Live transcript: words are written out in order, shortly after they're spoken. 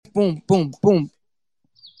boom, boom, boom.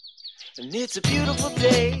 And it's a beautiful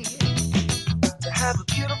day to have a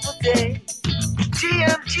beautiful day.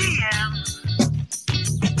 GM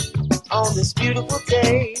on this beautiful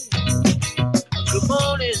day. Good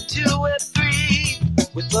morning to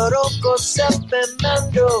Web3 with Morocco, Sep and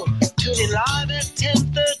Mando. Tune in live at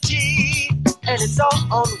 10:30 and it's all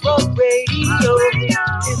on Rock Radio.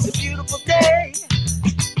 It's a beautiful day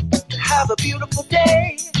to have a beautiful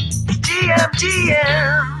day.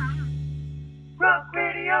 GM Rock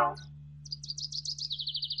Radio.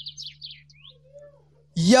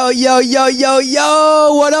 Yo.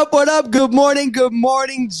 What up? Good morning,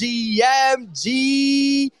 GM.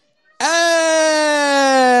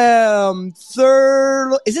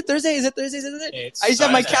 Is it Thursday? I just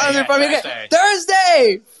have my calendar in front of me again.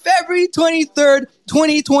 Thursday, February 23rd,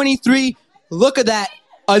 2023. Look at that.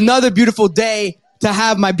 Another beautiful day to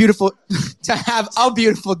have a beautiful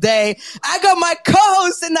day. I got my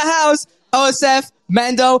co-host in the house, OSF,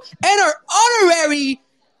 Mando, and our honorary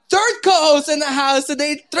third co-host in the house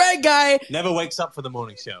today, Thread Guy. Never wakes up for the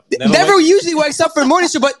morning show. Never usually wakes up for the morning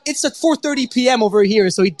show, but it's at 4:30 p.m. over here,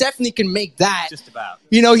 so he definitely can make that. Just about.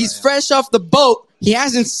 You know, he's fresh off the boat. He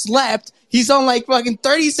hasn't slept. He's on like fucking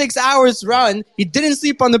 36 hours run. He didn't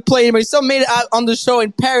sleep on the plane, but he still made it out on the show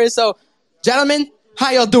in Paris. So, gentlemen,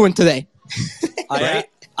 how y'all doing today? I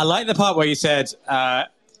like the part where you said,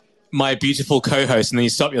 my beautiful co-host, and then you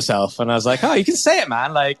stop yourself. And I was like, oh, you can say it,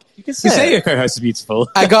 man. Like, you can say your co-host is beautiful.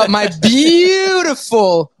 I got my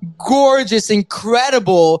beautiful, gorgeous,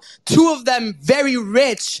 incredible, two of them very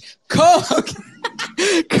rich co-hosts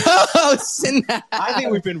in the house. I think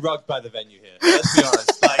we've been rugged by the venue here. Let's be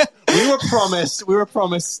honest. Like, we were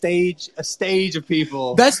promised a stage of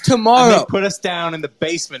people. That's tomorrow. And they put us down in the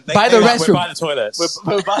basement. By the restroom. We're by the toilets.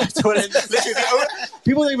 We're by the toilet. Literally,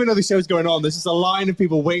 people don't even know the show's going on. There's just a line of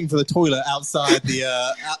people waiting for the toilet outside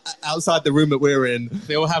the room that we're in.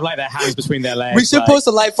 They all have like their hands between their legs. We should post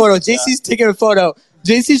a live photo. JC's taking a photo.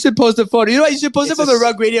 JC should post a photo. You know what? You should post it from the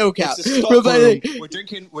Rug Radio account.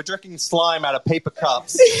 We're drinking slime out of paper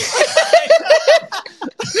cups.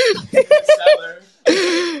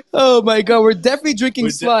 Oh my god, we're definitely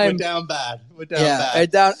drinking slime. We're down bad. We're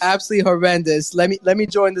down absolutely horrendous. Let me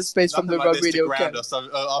join the space from the Rug Radio account.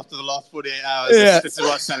 After the last 48 hours, this is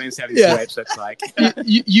what selling 72 apes looks like.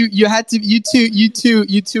 You had to. You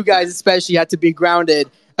two guys especially had to be grounded.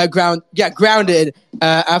 Grounded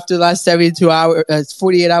after the last 72 hours,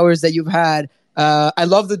 48 hours that you've had. I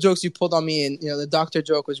love the jokes you pulled on me, and the doctor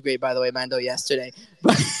joke was great, by the way, Mando, yesterday.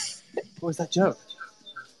 But what was that joke?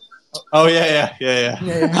 Oh yeah. Oh, yeah.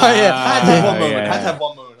 Had to have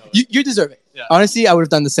one moment. You deserve it. Yeah. Honestly, I would have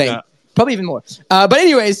done the same. Yeah. Probably even more. But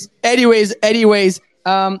anyways. What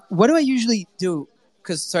do I usually do?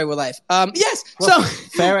 Because sorry, we're live. Yes. Well,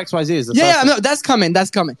 Fair XYZ is the first no, that's coming.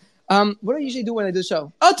 What do I usually do when I do the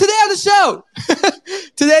show? Oh, today on the show!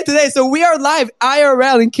 today. So we are live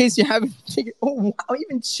IRL in case you haven't figured... Oh, wow,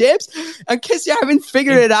 even chips? In case you haven't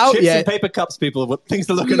figured it out chips yet. Chips and paper cups, people. What things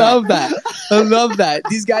to look at. I love that.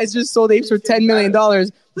 These guys just sold apes for $10 million.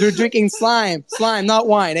 They're drinking slime, not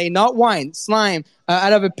wine. Hey, not wine. Slime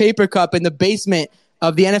out of a paper cup in the basement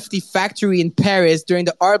of the NFT factory in Paris during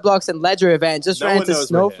the Art Blocks and Ledger event. Just ran into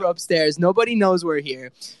snow for upstairs. Nobody knows we're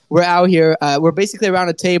here. We're out here. We're basically around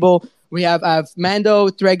a table. We have Mando,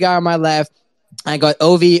 Thread Guy on my left. I got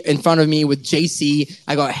Ovi in front of me with JC.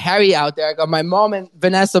 I got Harry out there. I got my mom and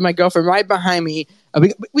Vanessa, my girlfriend, right behind me.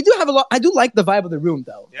 We do have a lot. I do like the vibe of the room,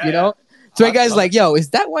 though. Yeah. Thread Guy's like, yo, is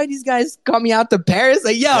that why these guys got me out to Paris?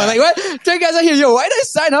 Like, yo, like what? Thread Guy's out here. Yo, why did I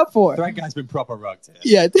sign up for? Thread Guy's been proper rugged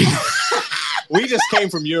here. Yeah. We just came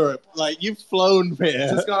from Europe. Like, you've flown here.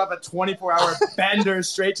 Just got up a 24-hour bender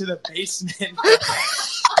straight to the basement.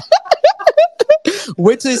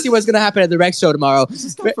 Wait till you see what's going to happen at the Rex show tomorrow.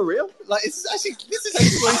 Is this for real? Like, this is actually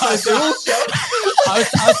what I was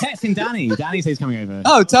texting Danny. Danny says he's coming over.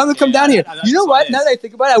 Oh, tell him to come down here. You know what? Now that I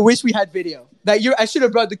think about it, I wish we had video. I should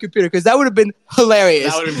have brought the computer because that would have been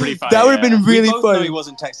hilarious. That would have been pretty funny. That would have been really we both funny. Know he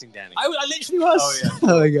wasn't texting Danny. I literally was. Oh, yeah.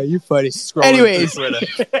 Oh my god, you're funny. Anyways,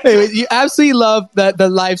 you absolutely love the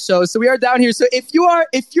live show. So we are down here. So if you're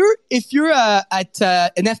at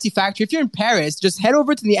NFT Factory, if you're in Paris, just head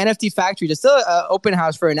over to the NFT Factory. Just an open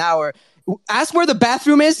house for an hour. Ask where the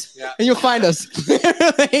bathroom is, and you'll find us. Ask where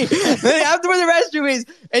the restroom is,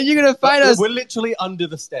 and you're gonna find us. We're literally under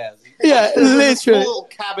the stairs. Yeah, literally. A little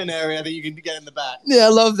cabin area that you can get in the back. Yeah, I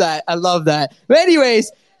love that. But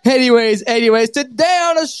anyways, today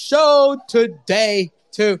on the show, today,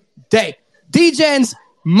 DGen's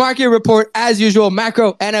market report as usual.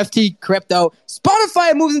 Macro, NFT, crypto.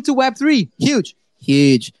 Spotify moves into Web3. Huge.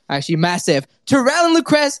 Actually, massive. Terrell and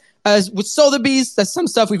Lucrece with Sotheby's. That's some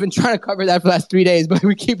stuff we've been trying to cover that for the last 3 days, but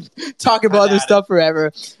we keep talking about other stuff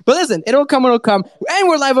forever. But listen, it'll come when it'll come. And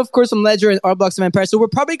we're live, of course, from Ledger and Art Blocks of Empire. So we're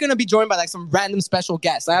probably going to be joined by like some random special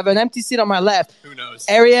guests. I have an empty seat on my left. Who knows?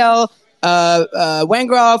 Ariel,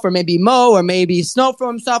 Wangroff, or maybe Mo, or maybe Snow for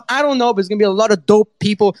himself. I don't know, but there's going to be a lot of dope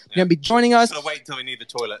people going to be joining us. Just gonna wait until we need the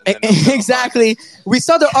toilet. Exactly. We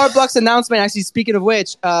saw the Art Blocks announcement, actually, speaking of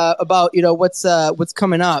which, about, what's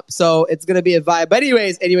coming up. So it's going to be a vibe. But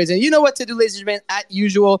anyways, and you know what to do, ladies and gentlemen. At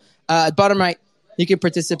usual, bottom right, you can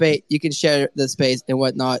participate. You can share the space and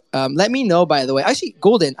whatnot. Let me know, by the way. Actually,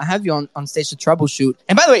 Golden, I have you on stage to troubleshoot.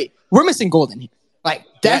 And by the way, we're missing Golden here. Like,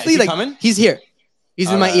 definitely, is he coming? He's here. He's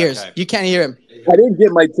in my ears. Okay. You can't hear him. I didn't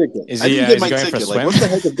get my ticket. Is I he, didn't get my ticket. Like, what the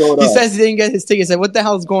heck is going on? He says he didn't get his ticket. Said, what the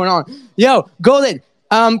hell is going on? Yo, Golden,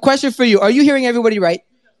 question for you. Are you hearing everybody right?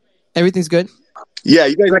 Everything's good? Yeah,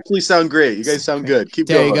 you guys actually sound great. You guys sound good. Keep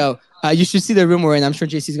there going. There you go. You should see the room we're in. I'm sure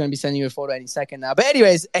JC's going to be sending you a photo any second now. But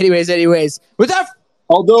anyways. With that...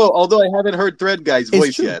 Although I haven't heard Thread Guy's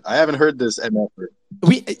voice yet. I haven't heard this MF.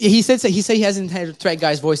 He said he hasn't heard Thread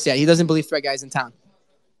Guy's voice yet. He doesn't believe Thread Guy's in town.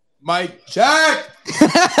 Mic check.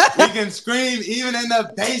 We can scream even in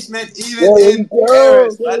the basement, even in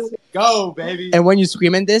Paris. Let's go, baby. And when you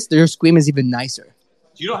scream in this, your scream is even nicer.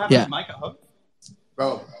 You don't have his mic at home?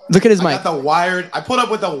 Bro. Look at his mic. I pulled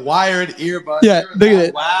up with a wired earbud. Yeah, look at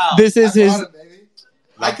it. Wow. This is his.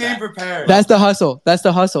 I came prepared. That's the hustle.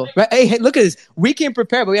 Right? Hey, look at this. We came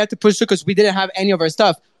prepared, but we had to push through because we didn't have any of our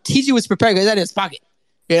stuff. TG was prepared because he's in his pocket.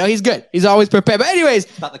 He's good. He's always prepared. But anyways.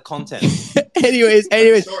 It's about the content. anyways.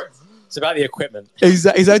 It's about the equipment.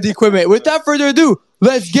 Exactly the equipment. Without further ado,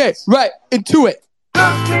 let's get right into it.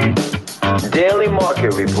 Daily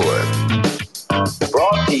Market Report.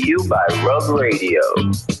 Brought to you by Rug Radio.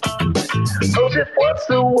 Joseph, what's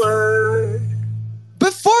the word?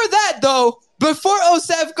 Before that, though, before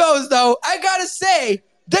Osef goes, though, I gotta say,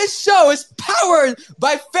 this show is powered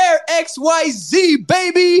by Fair XYZ,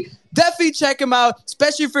 baby. Definitely check them out,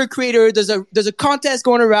 especially for a creator. There's a contest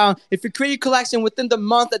going around. If you create a collection within the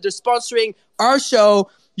month that they're sponsoring our show,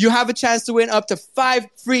 you have a chance to win up to 5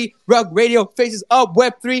 free Rug Radio Faces of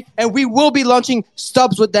Web3, and we will be launching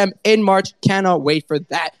stubs with them in March. Cannot wait for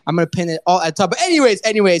that. I'm going to pin it all at the top. But anyways,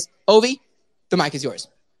 Ovi, the mic is yours.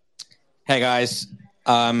 Hey, guys.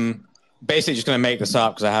 Basically just going to make this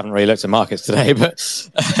up because I haven't really looked at markets today, but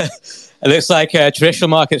it looks like traditional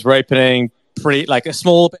markets were opening pretty, like a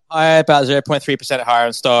small bit higher, about 0.3% higher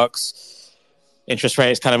in stocks. Interest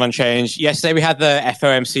rates kind of unchanged. Yesterday we had the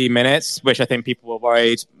FOMC minutes, which I think people were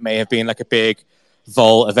worried may have been like a big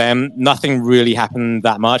vol event. Nothing really happened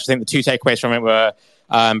that much. I think the two takeaways from it were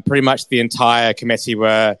pretty much the entire committee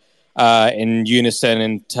were in unison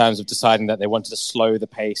in terms of deciding that they wanted to slow the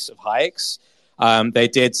pace of hikes. They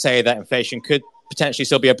did say that inflation could potentially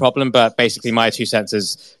still be a problem, but basically my 2 cents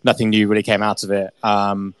is nothing new really came out of it.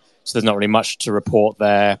 So there's not really much to report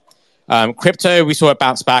there. Crypto, we saw it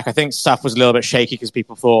bounce back. I think stuff was a little bit shaky because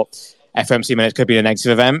people thought FOMC minutes could be a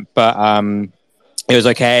negative event, but it was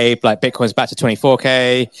okay. Like Bitcoin's back to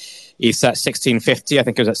 24K. ETH's at 1650. I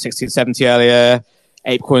think it was at 1670 earlier.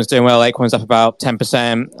 Apecoin's doing well. Apecoin's up about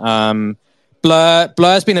 10%.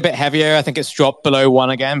 Blur's been a bit heavier. I think it's dropped below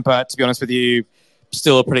 1 again, but to be honest with you,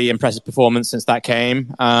 still a pretty impressive performance since that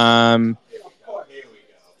came.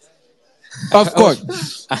 Of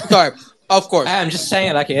course. Sorry. Of course. I'm just saying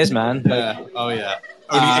it like it is, man. Yeah. Oh, yeah.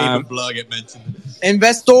 Only Abe and Blur get mentioned.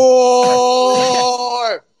 Investor!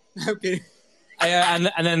 Okay. And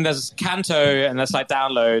then there's Kanto, and there's like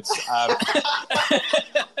downloads.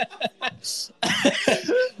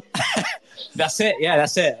 That's it. Yeah,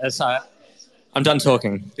 that's it. I'm done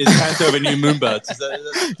talking. Is Kanto the new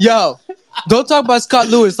Moonbirds? Yo, don't talk about Scott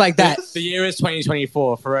Lewis like that. The year is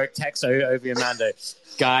 2024. Farouk, Tex, Ovi, and Mando.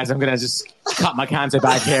 Guys, I'm going to just cut my Kanto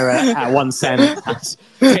back here at 1 cent.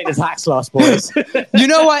 Take the tax loss, boys. You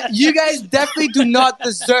know what? You guys definitely do not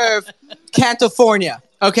deserve California.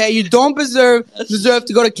 Okay? You don't deserve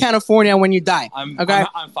to go to California when you die. Okay?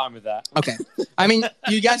 I'm fine with that. Okay. I mean,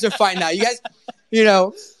 you guys are fine now. You guys,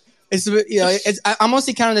 I'm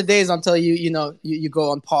mostly counting the days until you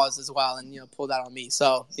go on pause as well and pull that on me.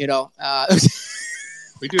 So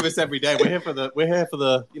we do this every day. We're here for the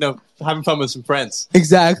having fun with some friends.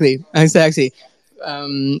 Exactly. Anyways,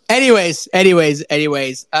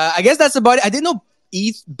 I guess that's about it. I didn't know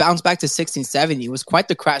ETH bounced back to 1670. It was quite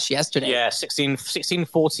the crash yesterday. Yeah,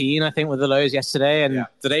 1614 I think were the lows yesterday, and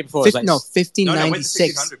the day before it was like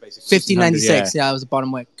 1596. 1596. Yeah, that was the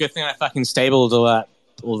bottom way. Good thing I fucking stabled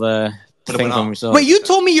all the things on results. Wait, you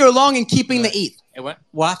told me you're long in keeping the ETH.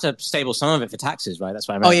 We'll have to stable some of it for taxes, right? That's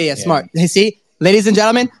what I meant. Oh yeah, smart. Hey, see, ladies and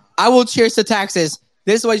gentlemen, I will cheers to taxes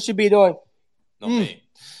This is what you should be doing. Not me.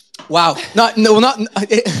 Wow. Not.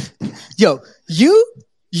 Yo,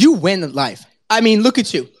 you win at life. I mean, look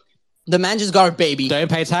at you. The man just got a baby. Don't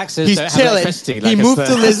pay taxes. He's don't have chilling. electricity. He moved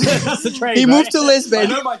to Lisbon. That's the trade. He moved to Lisbon. I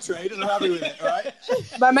know my trade, and I'm happy with it. All right.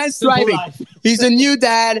 My man's thriving. He's a new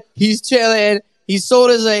dad. He's chilling. He sold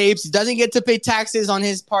his apes. He doesn't get to pay taxes on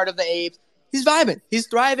his part of the apes. He's vibing. He's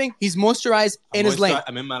thriving. He's moisturized in his lane.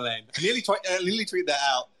 I'm in my lane. I nearly tweeted that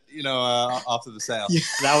out. After the sale.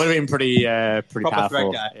 That would have been pretty Proper powerful.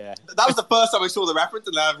 thread guy. Yeah. That was the first time I saw the reference,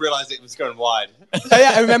 and now I've realized it was going wide.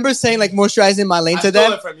 Yeah, I remember saying like moisturizing my lane to them. I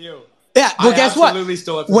stole it from you. Yeah, well, guess what?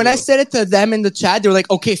 Stole it from When you. I said it to them in the chat, they were like,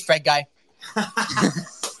 "Okay, Fred guy."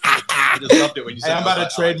 I just loved it when you said I'm about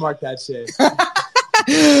to trademark that shit.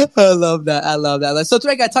 I love that. So,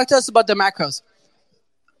 Fred guy, talk to us about the macros.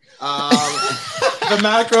 The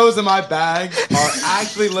macros in my bag are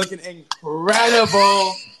actually looking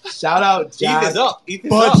incredible. Shout out Jack Ethan's up.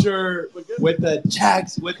 Butcher with the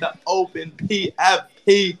checks, with the open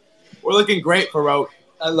PFP. We're looking great for Rote.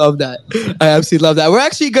 I love that. I absolutely love that. We're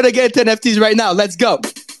actually going to get into NFTs right now. Let's go.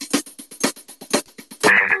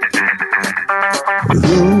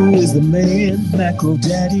 Who is the man, macro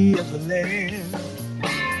daddy of the land?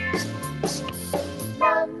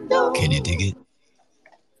 Can you dig it?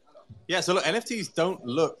 Yeah, so look, NFTs don't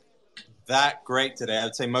look that great today. I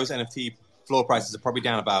would say most NFT floor prices are probably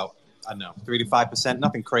down about, 3 to 5%,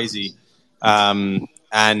 nothing crazy. And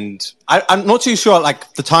I'm not too sure,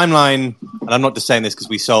 like the timeline, and I'm not just saying this because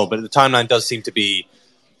we sold, but the timeline does seem to be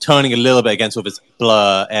turning a little bit against all this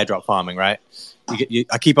blur airdrop farming, right?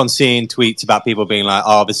 I keep on seeing tweets about people being like,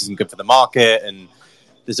 oh, this isn't good for the market, and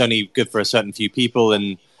there's only good for a certain few people.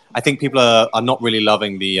 And I think people are not really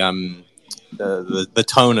loving the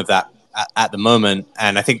tone of that at the moment.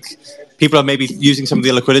 And I think people are maybe using some of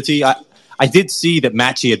the liquidity. I did see that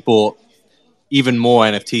Matchy had bought even more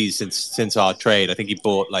NFTs since our trade. I think he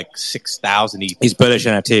bought like 6,000 ETH. He's bullish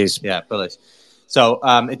NFTs. Yeah, bullish. So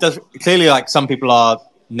it does clearly, like, some people are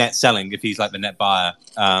net selling if he's like the net buyer.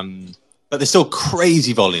 But there's still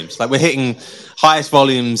crazy volumes. Like, we're hitting highest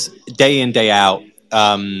volumes day in, day out.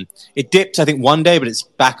 It dipped, I think, one day, but it's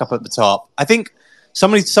back up at the top. I think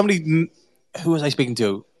somebody, who was I speaking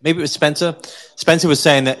to? Maybe it was Spencer. Spencer was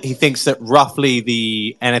saying that he thinks that roughly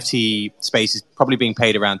the NFT space is probably being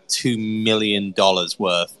paid around $2 million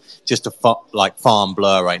worth just to farm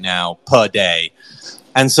Blur right now per day.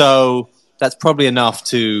 And so that's probably enough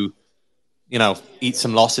to, eat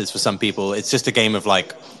some losses for some people. It's just a game of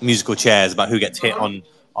like musical chairs about who gets hit on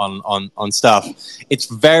stuff. It's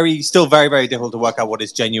still very, very difficult to work out what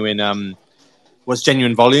is genuine, what's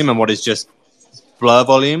genuine volume and what is just Blur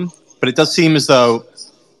volume. But it does seem as though,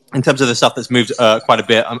 in terms of the stuff that's moved quite a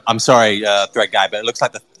bit, I'm sorry, Thread Guy, but it looks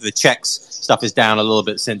like the checks stuff is down a little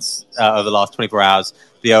bit since over the last 24 hours.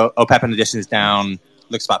 The OPEP edition is down,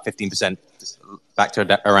 looks about 15%, back to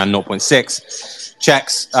around 0.6.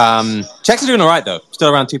 Checks are doing all right, though. Still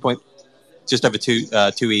around just over 2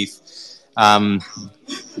 ETH.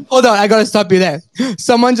 Hold on, I got to stop you there.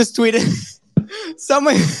 Someone just tweeted.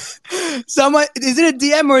 Someone, is it a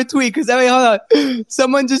DM or a tweet? Because hold on.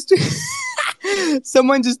 Someone just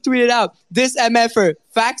tweeted out, this MFer,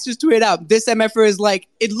 Facts just tweeted out, this MFer is like,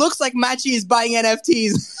 it looks like Matchy is buying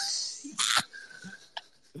NFTs.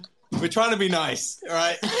 We're trying to be nice, all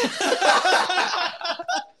right?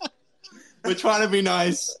 We're trying to be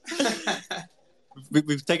nice.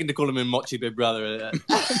 We've taken to call him a Mochi Big Brother.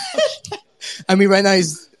 I mean, right now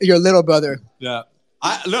he's your little brother. Yeah.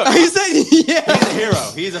 Look, He said, yeah. he's a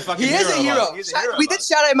hero. He's a fucking hero. He is a hero. He's a hero. We did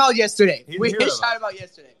shout him out yesterday. He's a hero.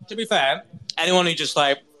 To be fair, anyone who just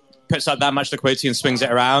like puts up that much liquidity and swings it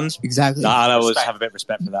around, Exactly. I'll always have a bit of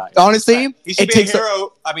respect for that. Honestly, He should it be takes a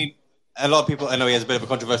hero. I mean, a lot of people, I know he has a bit of a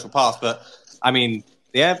controversial past, but I mean,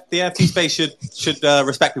 the NFT space should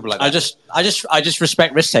respect people like that. I just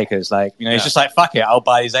respect risk takers. Like, he's just like, fuck it, I'll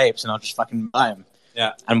buy these apes and I'll just fucking buy them.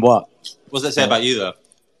 Yeah. And what? What does that say about you, though?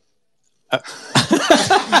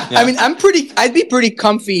 I mean, I'd be pretty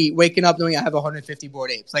comfy waking up knowing I have 150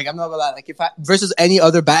 bored apes. Like, I'm not gonna lie. Like, versus any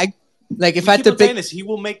other bag, like if I had to pick this, he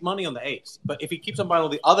will make money on the apes. But if he keeps on buying all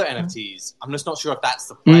the other NFTs, I'm just not sure if that's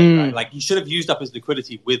the play. Right? Like, he should have used up his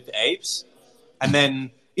liquidity with the apes, and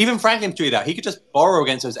then even Franklin tweeted out he could just borrow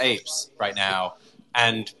against those apes right now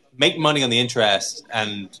and make money on the interest,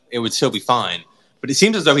 and it would still be fine. But it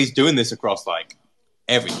seems as though he's doing this across like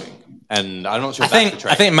everything. And I'm not sure if that's the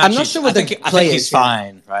trade. I think I'm not sure what the play is he's here.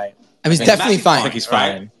 fine, right? I mean, he's definitely fine. I think he's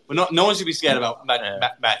fine. Right? No one should be scared about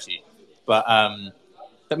Matchy. But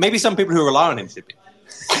maybe some people who rely on him should be.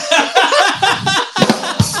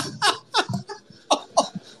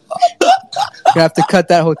 You have to cut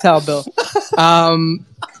that hotel bill.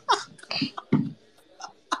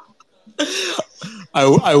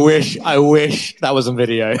 I wish that was on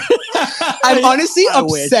video. I'm honestly I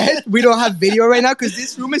wish. upset we don't have video right now because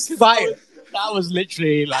this room is fire. That was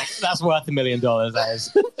literally like that's worth $1 million. That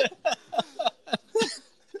is.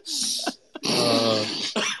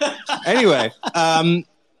 Anyway,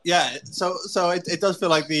 yeah. So it does feel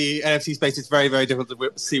like the NFT space is very, very difficult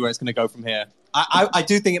to see where it's going to go from here. I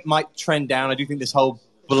do think it might trend down. I do think this whole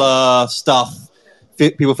blur stuff,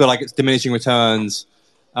 people feel like it's diminishing returns.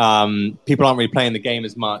 People aren't really playing the game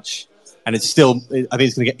as much, and it's still. I think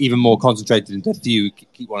it's going to get even more concentrated into a few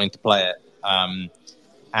keep wanting to play it.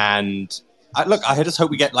 And I just hope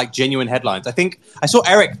we get like genuine headlines. I think I saw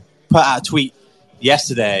Eric put out a tweet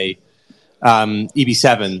yesterday,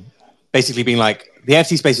 EB7, basically being like the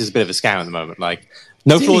NFT space is a bit of a scam at the moment. Like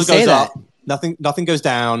no floor goes up, nothing goes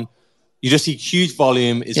down. You just see huge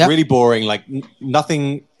volume. It's really boring. Like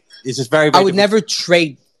nothing. It's just very. I would never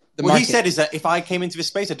trade. What he said is that if I came into this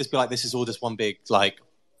space, I'd just be like, "This is all just one big like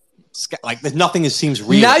there's nothing that seems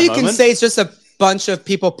real." Now at the you can moment. say it's just a bunch of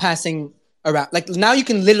people passing around. Like now you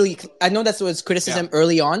can literally. I know that was criticism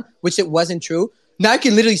early on, which it wasn't true. Now you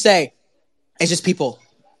can literally say it's just people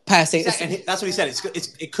passing. Exactly. And that's what he said.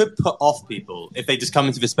 It could put off people if they just come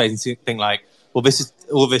into this space and think like, "Well, this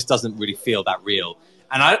doesn't really feel that real."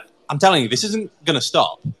 And I'm telling you, this isn't going to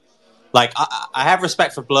stop. Like I have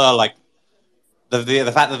respect for Blur, like.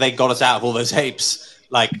 The fact that they got us out of all those apes,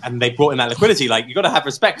 like, and they brought in that liquidity, like, you got to have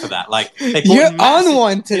respect for that. Like, they you're on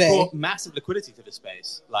one today. They brought massive liquidity to the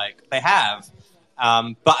space, like they have.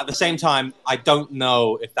 But at the same time, I don't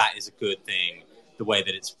know if that is a good thing, the way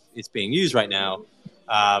that it's being used right now.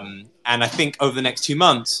 And I think over the next 2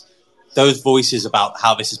 months, those voices about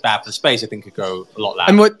how this is bad for the space, I think could go a lot louder.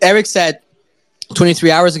 And what Eric said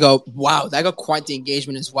 23 hours ago, wow, that got quite the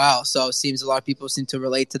engagement as well. So it seems a lot of people seem to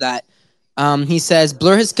relate to that. He says,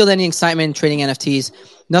 Blur has killed any excitement in trading NFTs.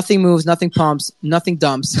 Nothing moves, nothing pumps, nothing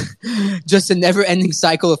dumps. Just a never-ending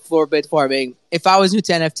cycle of floor bid farming. If I was new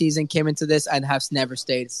to NFTs and came into this, I'd have never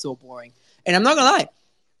stayed. It's so boring. And I'm not going to lie.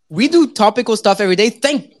 We do topical stuff every day.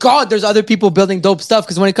 Thank God there's other people building dope stuff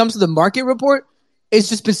because when it comes to the market report, it's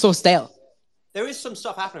just been so stale. There is some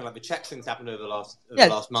stuff happening, like the Czech things happened over the last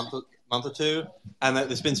month or two, and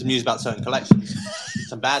there's been some news about certain collections.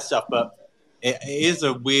 Some bad stuff, but it is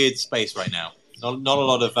a weird space right now. Not a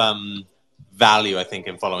lot of value, I think,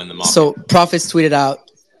 in following the market. So Profits tweeted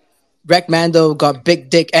out, Rec Mando got big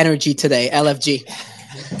dick energy today, LFG.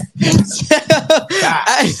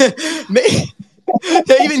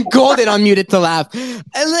 Even Golden unmuted to laugh.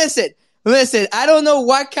 And listen, I don't know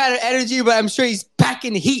what kind of energy, but I'm sure he's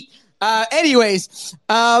packing heat. Anyways,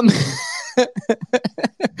 on the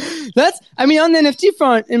NFT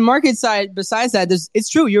front and market side, besides that, it's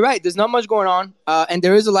true. You're right. There's not much going on. And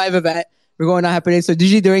there is a live event we're going to happening. So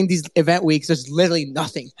usually during these event weeks, there's literally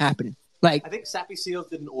nothing happening. Like, I think Sappy Seals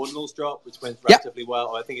did an ordinals drop, which went relatively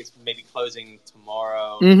well. I think it's maybe closing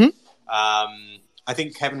tomorrow. Mm-hmm. I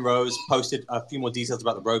think Kevin Rose posted a few more details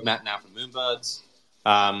about the roadmap now for Moonbirds.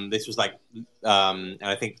 This was and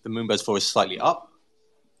I think the Moonbirds floor is slightly up.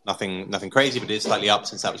 Nothing crazy, but it's slightly up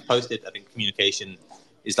since that was posted. I think communication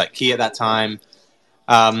is like key at that time.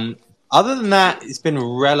 Other than that, it's been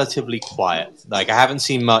relatively quiet. Like I haven't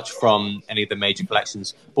seen much from any of the major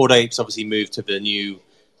collections. Bored Apes obviously moved to the new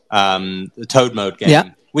the Toad Mode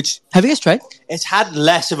game, which have you guys tried? It's had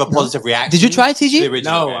less of a positive reaction. Did you try it, TG?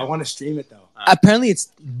 No, game. I want to stream it though. Apparently,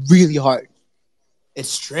 it's really hard.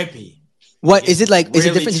 It's trippy. What is it like? Really is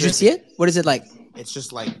it different? Did you see it? What is it like? It's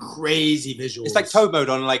just like crazy visuals. It's like Toad Mode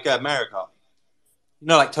on like America. You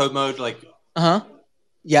know, like Toad Mode, like. Yeah.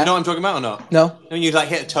 You know what I'm talking about or not? No. When you like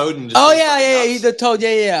hit a toad and. Just yeah. The toad.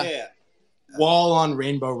 Yeah. Wall on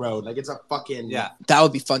Rainbow Road, like it's a fucking That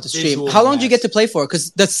would be fun to stream. How long do you get to play for?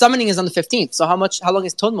 Because the summoning is on the 15th. So how long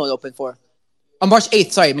is Toad Mode open for? On March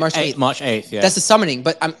 8th. Sorry, March 8th. March 8th. Yeah. That's the summoning,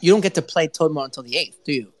 but you don't get to play Toad Mode until the 8th,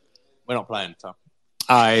 do you? We're not playing. So.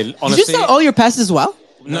 I honestly. Did you sell all your passes as well?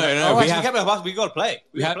 No. We got to play.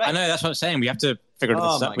 I know that's what I'm saying. We have to figure this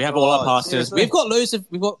out. We have God. all our passes. Seriously?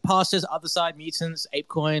 We've got passes. Other side mutants,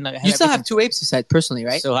 ApeCoin. Like, you still have 2 apes, you said personally,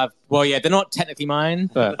 right? Still have. Well, yeah, they're not technically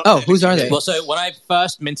mine, but whose are they? Well, so when I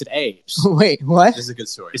first minted apes. Wait, what? This is a good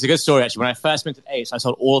story. It's a good story actually. When I first minted apes, I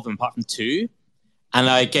sold all of them apart from 2, and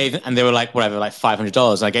they were like whatever, like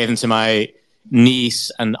 $500. I gave them to my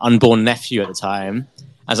niece and unborn nephew at the time.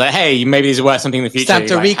 I was like, hey, maybe these are worth something in the future. Stamp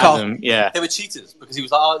to recall. Yeah. They were cheaters because he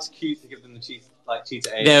was like, it's cute to give them the cheater apes.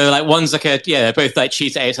 They were like one's like they're both like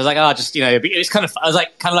cheater apes. I was like, just it's kind of, I was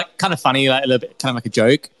like kind of funny, like a little bit, kind of like a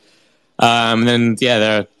joke. Then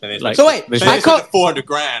they're like. So wait, They I called 400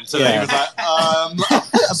 grand. So then he was like,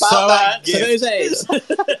 about that gift. those apes.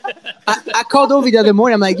 I called Ovi the other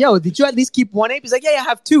morning. I'm like, yo, did you at least keep one ape? He's like, yeah, I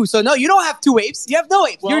have two. So no, you don't have two apes. You have no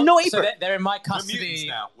apes. You're no aper. So they're in my We're custody mutants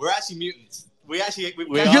now. We're actually mutants. We actually.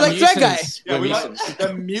 You're like Thread Guy. Yeah,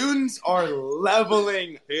 The mutants are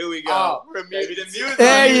leveling. Here we go. Oh, We're mutants.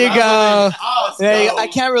 There you go. Oh, There you go. I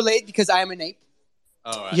can't relate because I am an ape.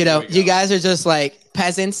 All right, You know, here we you go. guys are just like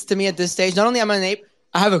peasants to me at this stage. Not only am I an ape,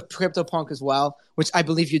 I have a CryptoPunk as well, which I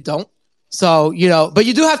believe you don't. So, you know, but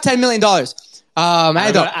you do have $10 million.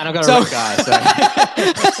 I don't. And I've got a So- red guy. So.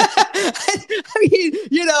 I mean,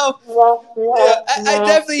 you know, I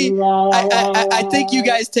definitely, I think you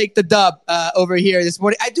guys take the dub over here this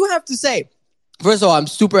morning. I do have to say, first of all, I'm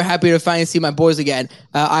super happy to finally see my boys again,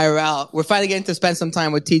 IRL. We're finally getting to spend some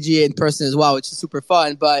time with TG in person as well, which is super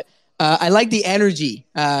fun. But I like the energy,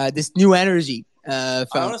 this new energy.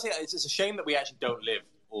 Honestly, it's just a shame that we actually don't live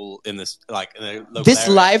all in this, like, in a local This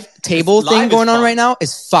area. live table This thing live is going on fun. right now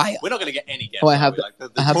is fire. We're not going to get any guests. Oh, I have are we? the-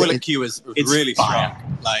 Like, the I have toilet the- queue is it's really fire.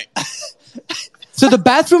 strong. Like, So the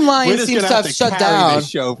bathroom line we're just seems gonna to have to shut carry down. this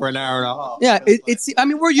show for an hour and a half. Yeah, it's. I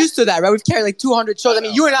mean, we're used to that, right? We've carried like 200 shows. I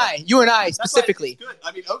mean, you and I specifically. That's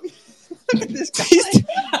why it's good. I mean, look at this guy.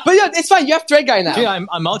 But yeah, it's fine. You have Thread Guy now. Dude, I'm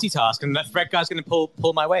multitask, and that thread guy's going to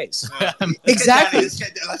pull my weights. Exactly. Let's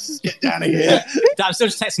just get down here. I'm still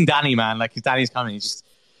just texting Danny, man. Like, if Danny's coming, he just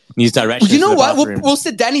needs directions. You know to the what? bathroom. We'll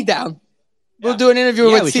sit Danny down. We'll do an interview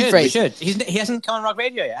Yeah, with we Seed should. We Phrase. should. He hasn't come on Rock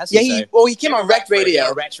Radio yet, has Yeah, he? he came on Rec Radio,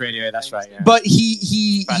 Yeah, Rex Radio. That's right. Yeah. but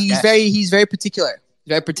he's guest. very particular.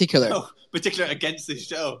 Very particular. Oh, particular against this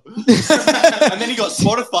show. And then he got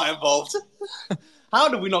Spotify involved. How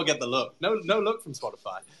did we not get the look? No look from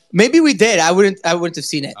Spotify. Maybe we did. I wouldn't have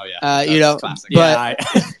seen it. Oh, yeah. You know, That's classic.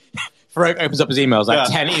 but Farouk opens up his emails, like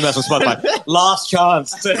Yeah. 10 emails on Spotify. Last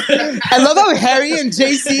chance. I love how Harry and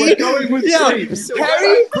JC. We're going with creeps.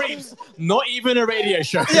 Harry. Creeps. Not even a radio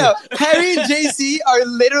show. Yeah, Harry and JC are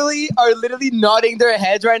literally nodding their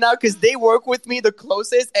heads right now because they work with me the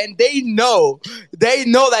closest and they know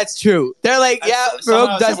that's true. They're like, And yeah,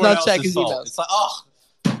 somehow Farouk does everyone not check else's his fault. emails. It's like, oh,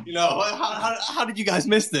 you know, how did you guys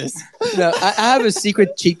miss this? No, I have a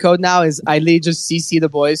secret cheat code now. Is I literally just CC the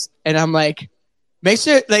boys and I'm like, make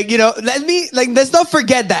sure, like, you know, let's not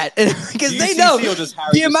forget that because Do you they know CC or does Harry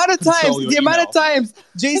the just amount of control times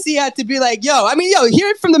your JC had to be like, yo, I mean, yo, hear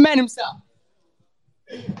it from the man himself.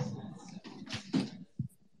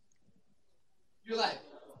 You're like,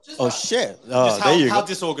 just Oh not- shit! Just There you how go.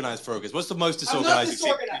 disorganized Farouk is. What's the most I'm not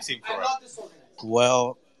disorganized you've seen I'm Farouk? not disorganized.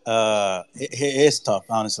 Well, it's tough.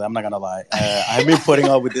 Honestly, I'm not gonna lie. I've been putting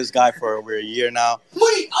up with this guy for over a year now.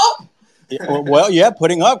 Putting up. Well, yeah,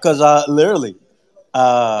 putting up because literally,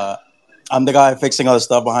 I'm the guy fixing all the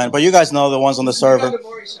stuff behind. But you guys know the ones on the server.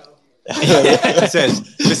 This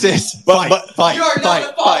is fight. You are not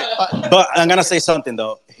the father. But I'm gonna say something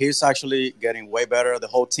though. He's actually getting way better. The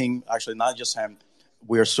whole team, actually, not just him.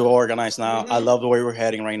 We are so organized now. I love the way we're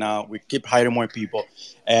heading right now. We keep hiring more people,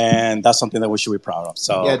 and that's something that we should be proud of.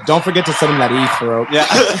 So Yeah, don't forget to send him that Farouk. Yeah.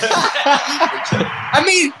 I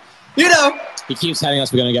mean, you know. He keeps telling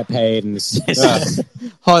us we're going to get paid. And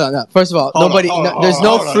Hold on. No. First of all, Hold nobody. on, there's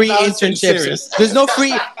no hold on. free Now it's getting internships. serious. There's no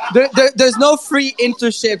free. There's no free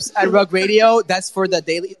internships at Rug Radio. That's for the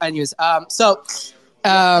daily news. But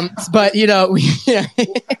you know,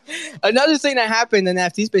 another thing that happened in the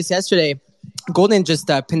NFT space yesterday, Golden just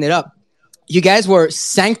pinned it up. You guys were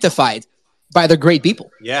sanctified by the great people.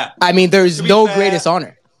 Yeah. I mean, there is To be no fair, greatest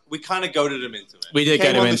honor. We kind of goaded him into it. We did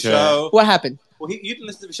Came get him on the into show. What happened? Well, you didn't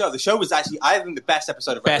listen to the show. The show was actually, I think, the best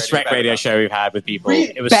episode of Best rec radio show we've had with people.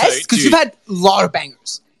 It was Best because you've had a lot of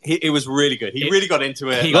bangers. It was really good. He really got into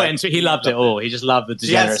it. He got into. He loved it all. He just loved the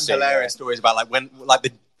He had degeneracy. some hilarious stories about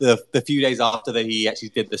the few days after that he actually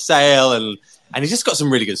did the sale, and he just got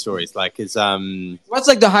some really good stories. Like his What's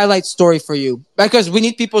like the highlight story for you? Because we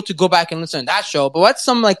need people to go back and listen to that show. But what's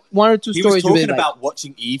some like one or two he was stories you really talking like? about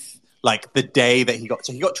watching ETH like the day that he got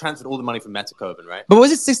transferred all the money from Metacoven, right? But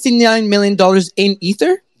was it $69 million in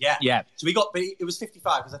Ether? Yeah. So it was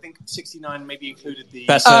 55 because I think 69 maybe included the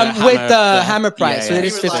That's With the hammer price, so yeah. it He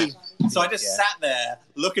is was 50. like- so I just sat there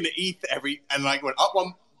looking at ETH and like went up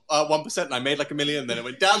 1% and I made like $1 million. Then it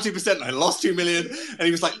went down 2% and I lost $2 million. And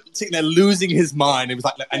he was like sitting there losing his mind. He was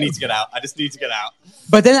like, "Look, I need to get out. I just need to get out."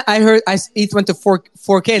 But then I heard ETH went to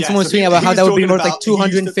 4K, and Yeah, someone was so he- tweeting about he how was that would be talking worth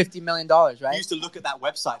like about- $250 million, I right? used to look at that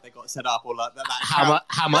website that got set up or like that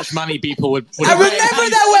How much money people would I remember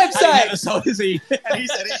that website. So is he? and he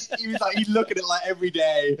said he was like he'd look at it like every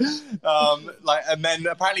day, and then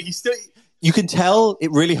apparently he still. You can tell it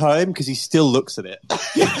really hurt him because he still looks at it.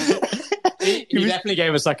 He definitely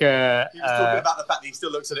gave us like a. He was talking about the fact that he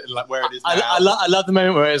still looks at it and like where it is now. I love the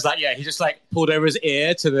moment where it was like, yeah, he just like pulled over his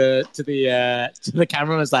ear to the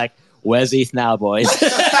camera and was like, "Where's ETH now, boys?"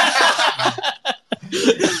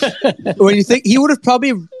 When you think he would have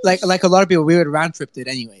probably like a lot of people, we would have round tripped it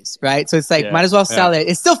anyways, right? So it's like might as well sell it.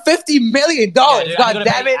 It's still $50 million. God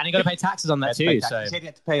damn it! And you got to pay taxes on that too. So he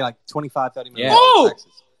had to pay like 25, 30 million. Oh,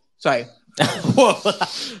 sorry.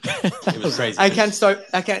 It was crazy. I can't.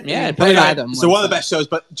 Yeah. Anyway, so one of the best shows.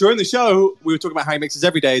 But during the show, we were talking about how he makes his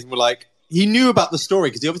everydays, and we're like, he knew about the story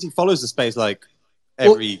because he obviously follows the space like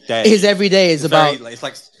every day. His every day is about. It's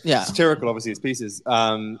like satirical, obviously, his pieces.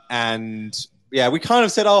 And yeah, we kind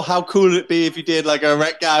of said, "Oh, how cool would it be if you did like a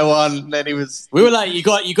Rec Guy one?" And then we were like, "You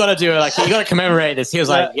got to do it. Like, you got to commemorate this." He was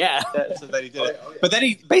like, "Yeah." So then he did it. But then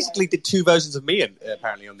he basically did two versions of me,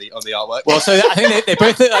 apparently on the artwork. Well, so I think they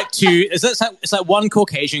both look like two. It's like one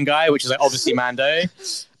Caucasian guy, which is like obviously Mando,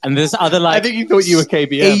 and this other like. I think you thought you were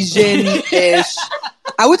KBM. Asian-ish.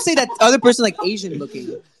 I would say that other person like Asian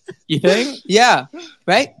looking. You think? Yeah.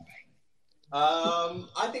 Right.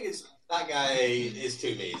 I think that guy is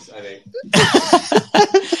two me's, I think.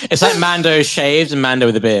 It's like Mando shaved and Mando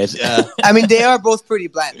with a beard. Yeah. I mean, they are both pretty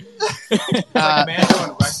bland. Like Mando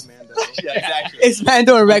and Rex Mando. Yeah, exactly. It's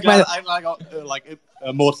Mando and Rec Mando. I got like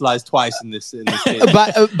immortalized twice in this game.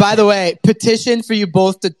 By the way, petition for you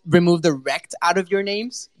both to remove the rect out of your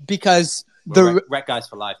names because Rec Guys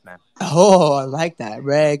for life, man. Oh, I like that.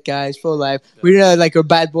 Rec Guys for life. We like our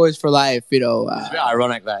bad boys for life, you know. It's a bit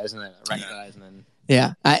ironic that, isn't it? Rec Guys and then.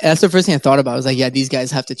 Yeah, that's the first thing I thought about. I was like, yeah, these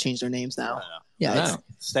guys have to change their names now. Yeah,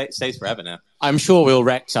 stays forever now. I'm sure we'll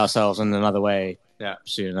wreck ourselves in another way. Yeah,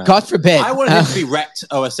 soon enough. God forbid. I wanted it to be wrecked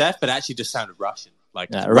OSF, but it actually just sounded Russian. Like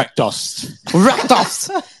Rectos. Rectos.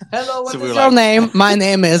 Hello, what is your name? My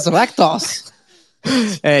name is Rectos.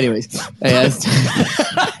 Anyways, yes.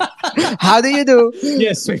 How do you do?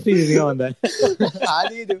 Yes, swiftly go on then. How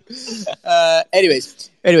do you do? Anyways,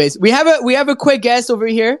 we have a quick guest over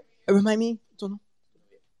here. Remind me.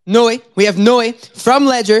 Noe. We have Noe from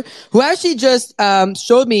Ledger, who actually just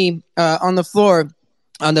showed me on the floor,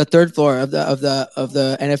 on the third floor of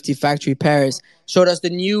the NFT Factory Paris, showed us the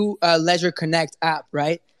new Ledger Connect app,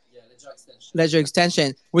 right? Yeah, Ledger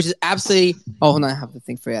Extension, which is absolutely. Oh, hold on, I have the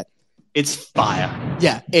thing for it. It's fire.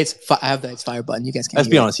 Yeah, I have the it's fire button. You guys can. Let's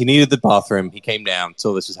be honest. He needed the bathroom. He came down,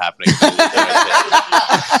 saw this was happening.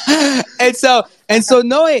 and so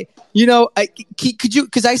Noe, you know, could you?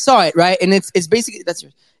 Because I saw it, right, and it's basically that's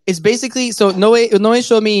yours. It's basically so Noe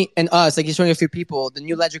showed me and us, like he's showing a few people, the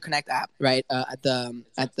new Ledger Connect app, right? At the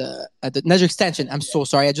Ledger extension. I'm so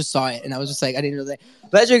sorry, I just saw it and I was just like, I didn't know that.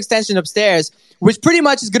 Ledger extension upstairs, which pretty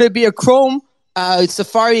much is gonna be a Chrome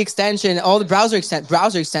Safari extension, all the browser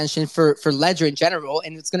extension for Ledger in general,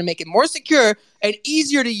 and it's gonna make it more secure and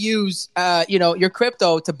easier to use your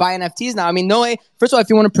crypto to buy NFTs now. I mean, Noe, first of all, if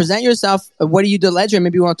you want to present yourself, what do you do at Ledger?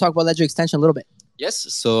 Maybe you want to talk about Ledger extension a little bit.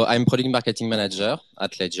 Yes, so I'm product marketing manager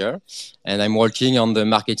at Ledger, and I'm working on the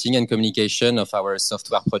marketing and communication of our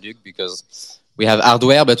software product because we have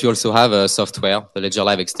hardware, but we also have a software, the Ledger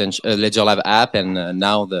Live extension, Ledger Live app, and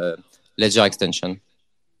now the Ledger extension.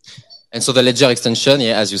 And so the Ledger extension,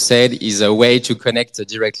 as you said, is a way to connect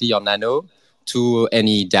directly your Nano to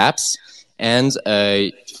any dApps, and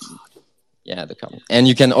and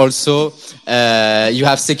you can also you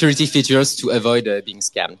have security features to avoid being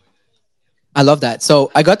scammed. I love that.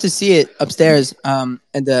 So I got to see it upstairs. And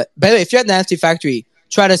by the way, if you're at the NFT Factory,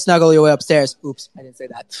 try to snuggle your way upstairs. Oops, I didn't say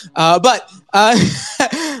that.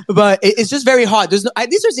 But it's just very hot. There's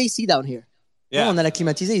there's AC down here. Yeah. On a la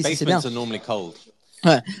climatisé ici, c'est bien. Basements are normally cold.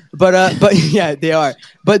 But yeah, they are.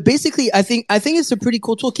 But basically, I think it's a pretty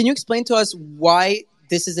cool tool. Can you explain to us why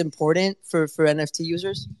this is important for NFT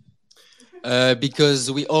users?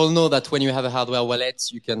 Because we all know that when you have a hardware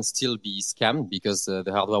wallet, you can still be scammed because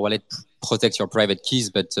the hardware wallet protects your private keys,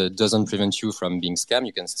 but doesn't prevent you from being scammed.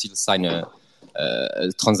 You can still sign a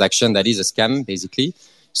transaction that is a scam, basically.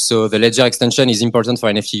 So the Ledger extension is important for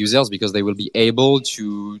NFT users because they will be able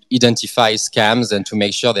to identify scams and to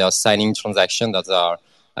make sure they are signing transactions that are,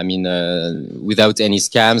 without any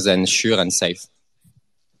scams and sure and safe.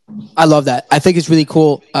 I love that. I think it's really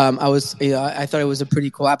cool. I thought it was a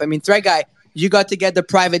pretty cool app. I mean, Thread Guy, you got to get the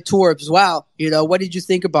private tour as well. What did you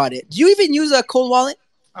think about it? Do you even use a cold wallet?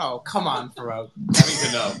 Oh, come on, Farouk. I need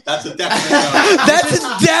to know. That's a definite no. That's a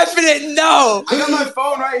definite no. I got my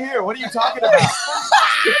phone right here. What are you talking about?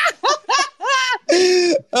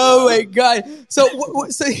 Oh my god! So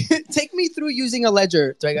take me through using a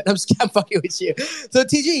Ledger. I'm fucking with you. So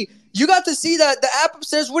TG, you got to see the app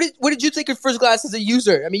upstairs. What did you think at first glance as a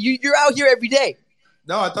user? I mean, you're out here every day.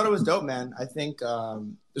 No, I thought it was dope, man. I think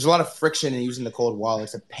there's a lot of friction in using the cold wallet.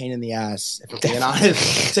 It's a pain in the ass, if we're being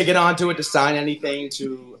honest, to get onto it, to sign anything,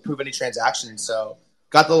 to approve any transactions. So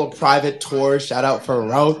got the little private tour. Shout out for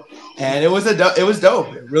Ro. And it was dope.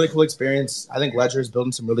 Really cool experience. I think Ledger is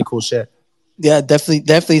building some really cool shit. Yeah,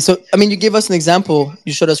 definitely. So, I mean, you gave us an example.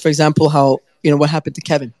 You showed us, for example, how, what happened to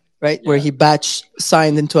Kevin, right? Yeah. Where he batch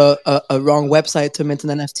signed into a wrong website to mint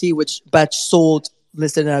an NFT, which batch sold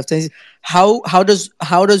listed NFTs. How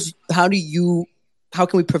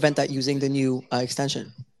can we prevent that using the new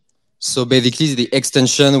extension? So basically, the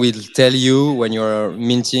extension will tell you when you're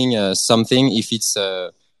minting something if it's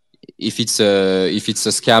a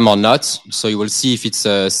scam or not. So you will see if it's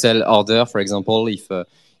a sell order, for example, if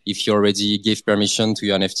you already gave permission to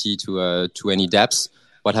your NFT to any dApps.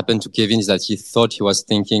 What happened to Kevin is that he thought he was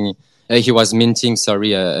minting an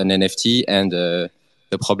NFT, and the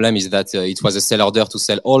problem is that it was a sell order to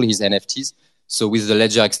sell all his NFTs. So with the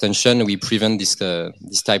Ledger extension, we prevent this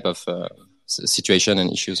type of situation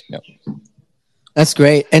and issues. Yeah. That's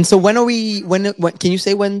great. And so when can you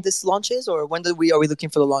say when this launches, or when are we looking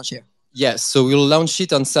for the launch here? Yes, so we'll launch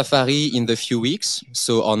it on Safari in the few weeks.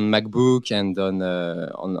 So on MacBook and on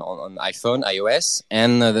iPhone, iOS,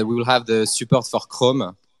 and we will have the support for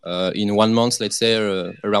Chrome in 1 month, let's say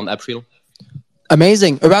around April.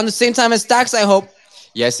 Amazing. Around the same time as Stacks, I hope.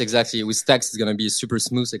 Yes, exactly. With Stacks, it's going to be a super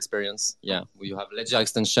smooth experience. Yeah, we have Ledger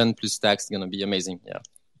extension plus Stacks. It's going to be amazing. Yeah.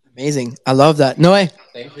 Amazing. I love that. Noé,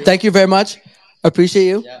 thank you very much. Appreciate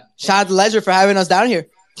you. Yeah. Shout out to Ledger for having us down here.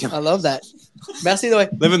 I love that. Merci, Noé.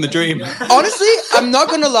 Living the dream. Honestly, I'm not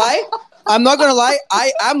going to lie. I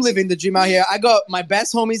am living the dream out here. I got my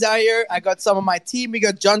best homies out here. I got some of my team. We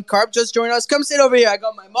got John Karp just joined us. Come sit over here. I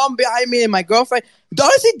got my mom behind me and my girlfriend.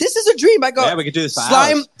 Honestly, this is a dream. I got we could do this for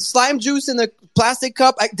slime juice in a plastic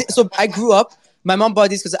cup. So I grew up. My mom bought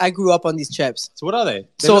these because I grew up on these chips. So what are they?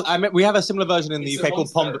 We have a similar version in the UK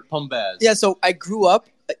called Pom Bears. Yeah, so I grew up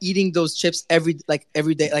eating those chips every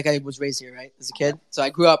day. Like I was raised here, right, as a kid. So I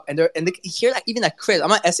grew up, and they hear even that crisp.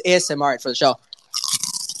 I'm on ASMR for the show.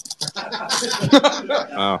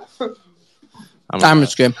 Oh. I'm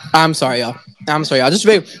just kidding. I'm sorry, y'all. Just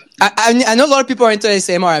wait. I know a lot of people are into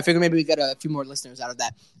ASMR. I figured maybe we get a few more listeners out of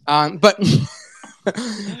that. But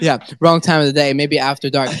yeah, wrong time of the day. Maybe after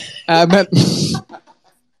dark. But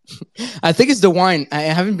I think it's the wine. I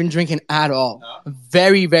haven't been drinking at all. No?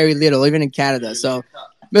 Very, very little, even in Canada. So,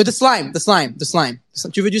 but the slime. Tu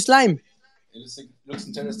veux du slime? It looks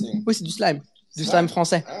interesting. Oui, c'est du slime. Du slime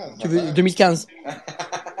français. Tu veux 2015?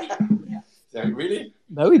 Really?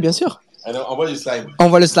 Bah oui, bien sûr. Alors, envoie du slime.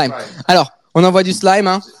 Envoie le slime. Alors, on envoie du slime,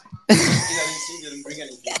 hein.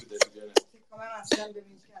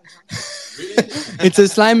 It's a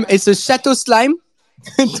slime. It's a Chateau Slime.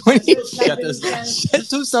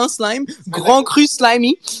 Chateau sans slime. Grand Cru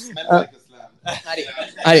Slimy.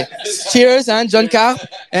 Allez. Cheers, hein, John Carr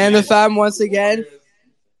and the fam once again.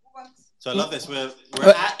 So I love this. We're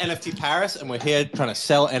at NFT Paris, and we're here trying to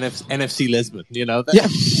sell NFC Lisbon. You know. Yeah.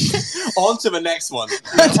 On to the next one.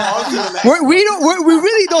 We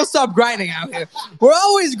really don't stop grinding out here. We're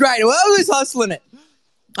always grinding. We're always hustling it.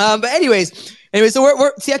 But anyways, so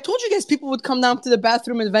we're see. I told you guys people would come down to the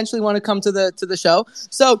bathroom and eventually want to come to the show.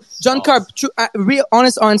 So John Karp, real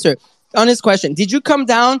honest answer, honest question. Did you come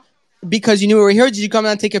down because you knew we were here? Or did you come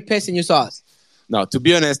down and take a piss and you saw us? No, to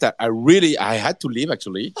be honest, I had to leave,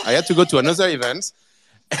 actually. I had to go to another event.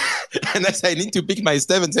 And I need to pick my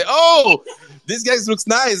stuff and say, oh, this guy looks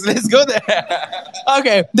nice. Let's go there.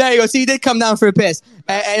 Okay, there you go. So you did come down for a piss.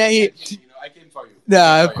 And I came for you.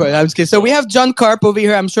 No, of course. I'm just kidding. So we have John Karp over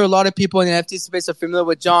here. I'm sure a lot of people in the NFT space are familiar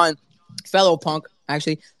with John, fellow punk,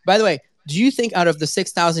 actually. By the way, do you think out of the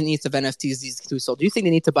 6,000 ETH of NFTs these two sold, do you think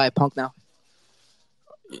they need to buy a punk now?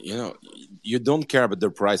 You don't care about the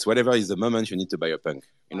price. Whatever is the moment, you need to buy a punk.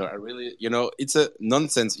 It's a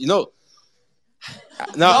nonsense.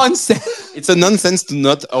 Nonsense. It's a nonsense to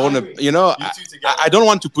not own a. I don't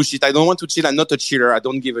want to push it. I don't want to cheat. I'm not a cheater. I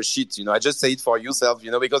don't give a shit. I just say it for yourself.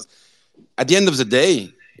 Because at the end of the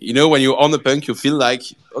day, when you own a punk, you feel like,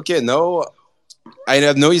 okay, no, I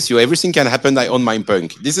have no issue. Everything can happen. I own my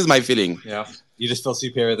punk. This is my feeling. Yeah. You just feel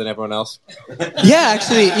superior than everyone else. Yeah,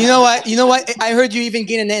 actually. You know what? I heard you even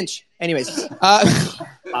gain an inch. Anyways.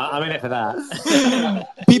 I'm in it for that.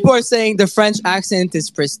 People are saying the French accent is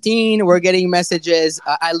pristine. We're getting messages.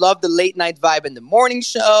 I love the late night vibe in the morning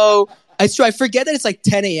show. It's true. I forget that it's like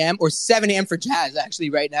 10 a.m. or 7 a.m. for jazz, actually,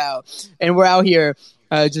 right now. And we're out here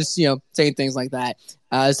just, saying things like that.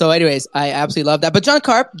 So anyways, I absolutely love that. But John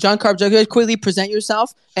Karp, quickly present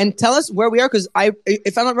yourself and tell us where we are. Because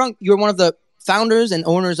if I'm not wrong, you're one of the founders and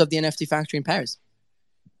owners of the NFT Factory in Paris.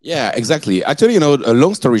 Yeah, exactly. Actually, a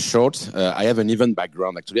long story short, I have an event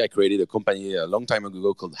background. Actually, I created a company a long time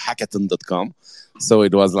ago called hackathon.com. So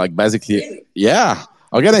it was like basically, yeah,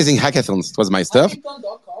 organizing hackathons. It was my stuff.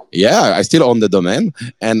 Yeah, I still own the domain.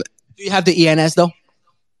 And Do you have the ENS though?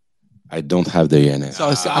 I don't have the ENS. So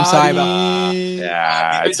I'm sorry about.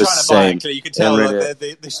 Yeah, He's it's a trying to buy shame. it, you can tell Really. like,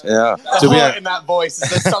 the Yeah. the heart in that voice is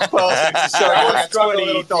there's some person who's showing like a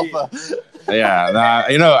 20 offer. Yeah,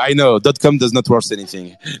 I know. .com does not worth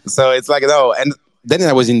anything. So it's like, no. And then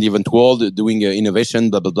I was in the event world doing innovation,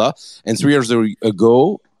 blah, blah, blah. And 3 years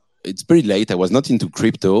ago, it's pretty late. I was not into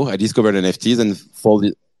crypto. I discovered NFTs and fall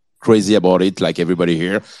crazy about it, like everybody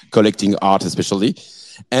here, collecting art especially.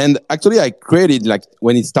 And actually, I created, like,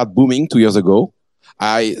 when it started booming 2 years ago,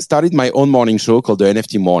 I started my own morning show called the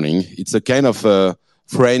NFT Morning. It's a kind of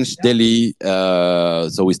French daily.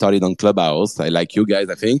 So we started on Clubhouse. I like you guys,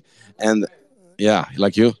 I think. And yeah,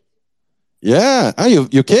 like you. Yeah. Ah,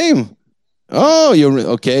 you came. Oh, you're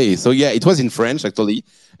okay. So yeah, it was in French actually.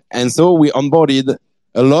 And so we onboarded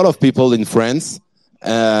a lot of people in France.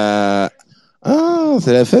 Oh,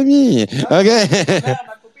 c'est la famille. Okay.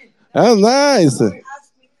 Oh, nice.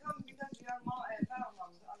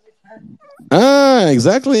 Ah,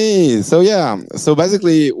 exactly. So yeah. So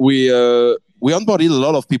basically, we onboarded a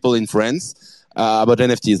lot of people in France about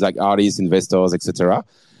NFTs, like artists, investors, etc.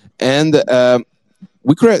 And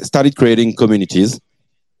we started creating communities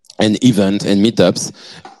and events and meetups.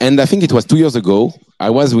 And I think it was 2 years ago. I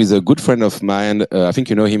was with a good friend of mine. I think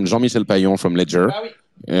you know him, Jean-Michel Paillon from Ledger.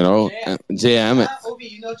 You know, JM. Ovi,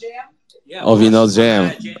 you know JM? Yeah, Ovi knows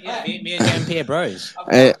JM. Yeah, me and JM Peer Bros.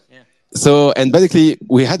 So, and basically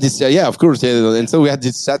we had this, yeah, of course. Yeah, and so we had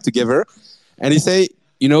this chat together and he say,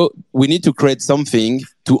 we need to create something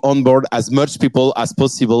to onboard as much people as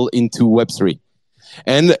possible into Web3.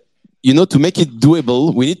 And, to make it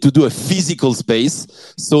doable, we need to do a physical space.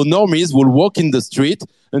 So normies will walk in the street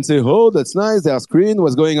and say, oh, that's nice. Their screen,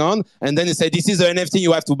 what's going on? And then they say, this is an NFT,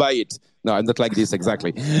 you have to buy it. No, I'm not like this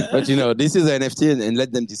exactly. But, this is an NFT and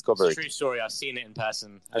let them discover it. True story. I've seen it in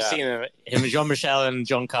person. I've seen him, Jean-Michel and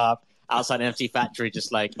John Carp outside an NFT factory,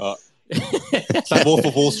 just like... It's like Wolf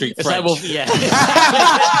of Wall Street It's French. like Wolf, yeah.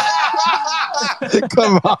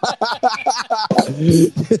 Come on.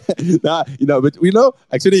 But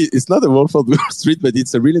actually, it's not a Wolf of Wall Street, but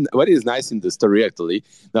it's a really, what is nice in the story, actually.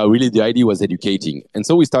 Now, really, the idea was educating. And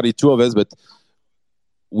so we started 2 of us, but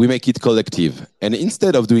we make it collective. And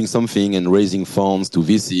instead of doing something and raising funds to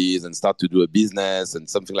VCs and start to do a business and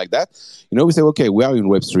something like that, we say, okay, we are in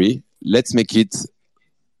Web3. Let's make it,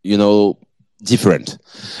 different.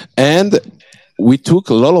 And we took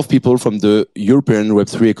a lot of people from the European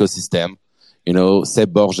Web3 ecosystem,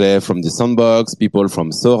 Seb Borget from the Sandbox, people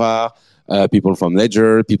from Sora, people from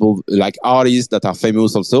Ledger, people like artists that are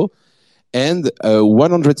famous also. And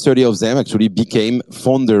 130 of them actually became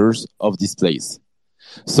founders of this place.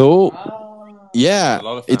 So,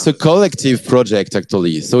 yeah, it's a collective project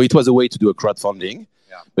actually. So it was a way to do a crowdfunding.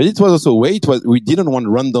 But it was also a way, we didn't want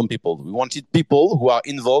random people. We wanted people who are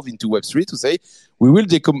involved into Web3 to say, we will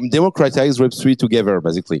democratize Web3 together,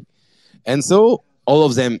 basically. And so all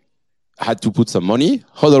of them had to put some money.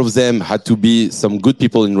 All of them had to be some good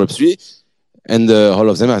people in Web3. And all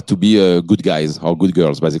of them had to be good guys or good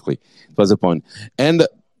girls, basically. It was the point. And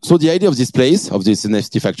so the idea of this place, of this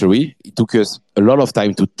NFT factory, it took us a lot of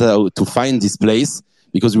time to find this place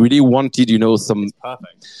because we really wanted, some,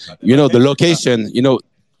 the location,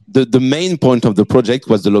 the main point of the project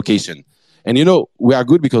was the location. And, we are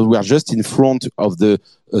good because we are just in front of the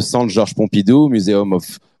Centre Georges Pompidou, Museum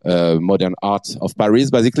of Modern Art of Paris,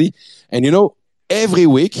 basically. And, every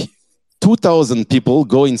week, 2,000 people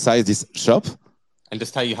go inside this shop. And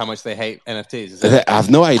just tell you how much they hate NFTs. I have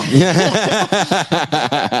no idea.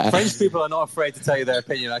 French people are not afraid to tell you their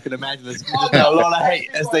opinion. I can imagine there's a lot of hate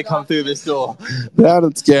as they come through this door. They are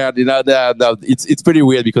not scared. It's pretty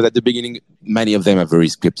weird because at the beginning, many of them are very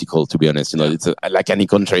skeptical, to be honest. It's like any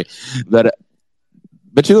country. But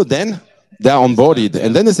then they're onboarded.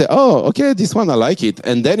 And then they say, oh, okay, this one, I like it.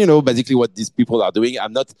 And then, basically what these people are doing,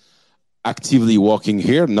 I'm not actively working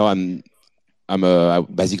here. No, I'm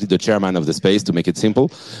basically the chairman of the space, to make it simple.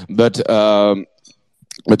 But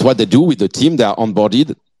what they do with the team, they are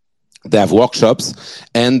onboarded, they have workshops,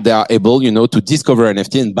 and they are able, to discover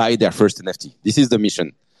NFT and buy their first NFT. This is the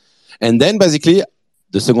mission. And then basically,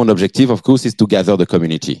 the second objective, of course, is to gather the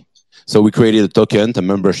community. So we created a token, a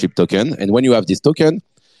membership token. And when you have this token,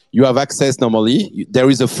 you have access normally. There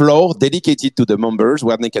is a floor dedicated to the members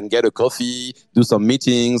where they can get a coffee, do some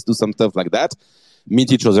meetings, do some stuff like that,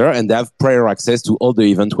 meet each other, and they have prior access to all the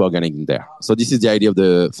events we're organizing there. So this is the idea of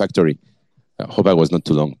the factory. I hope I was not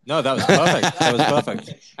too long. No, that was perfect. That was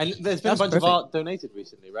perfect. And there's been a bunch perfect. of art donated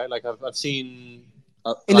recently, right? Like I've seen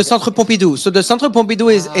In the Centre Pompidou. So the Centre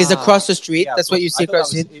Pompidou is across the street. Yeah, That's what you see I thought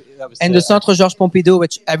across the street. that was And the Centre Georges Pompidou,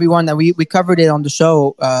 which everyone that we covered it on the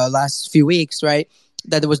show last few weeks, right?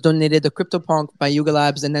 That it was donated the CryptoPunk by Yuga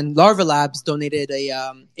Labs, and then Larva Labs donated a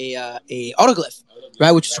autoglyph,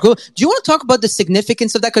 right? Which is cool. Do you want to talk about the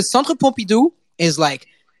significance of that? Because Centre Pompidou is like,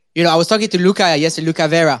 I was talking to Luca yesterday, Luca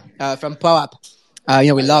Vera from POAP.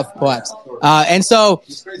 We love POAPs. And so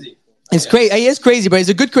it's crazy. He is crazy, but he's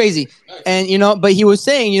a good crazy. And, but he was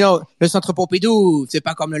saying, le Centre Pompidou, c'est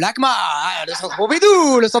pas comme le LACMA. Le Centre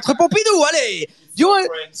Pompidou, le Centre Pompidou, allez. Do you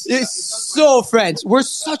want? It's so French. We're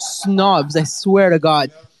such snobs, I swear to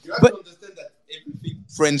God. But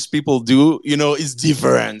French people do, is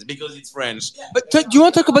different because it's French. But do you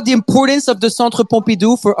want to talk about the importance of the Centre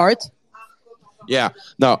Pompidou for art? Yeah.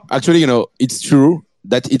 No, actually, it's true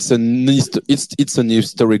that it's an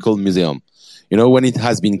historical museum. When it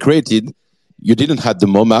has been created, you didn't have the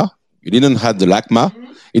MoMA, you didn't have the LACMA.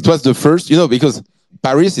 It was the first, because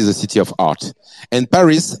Paris is a city of art, and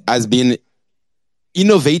Paris has been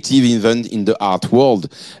innovative even in the art world.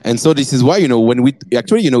 And so this is why, when we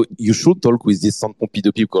actually, you should talk with this Centre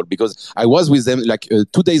Pompidou people, because I was with them like 2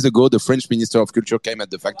 days ago. The French Minister of Culture came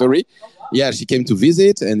at the factory. Yeah, she came to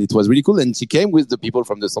visit and it was really cool. And she came with the people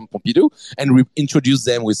from the Centre Pompidou and we introduced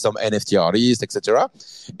them with some NFT artists, etc.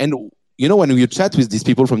 And, when you chat with these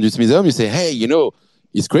people from this museum, you say, hey,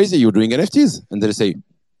 it's crazy you're doing NFTs. And they say,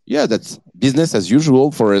 yeah, that's business as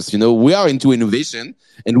usual for us. We are into innovation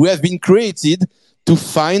and we have been created to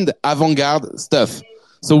find avant-garde stuff.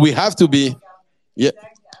 So we have to be... Yeah,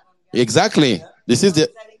 exactly. This is the...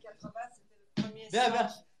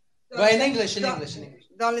 In English.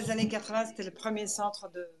 Dans les années 80, c'était le premier centre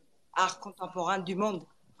d'art contemporain du monde.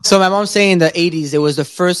 So my mom's saying in the 80s, it was the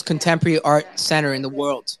first contemporary art center in the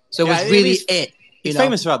world. So it was really it. It's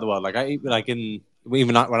famous throughout the world.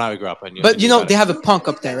 Even when I grew up. But they have a punk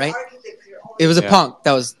up there, right? It was a punk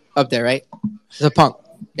that was up there, right? It's a punk.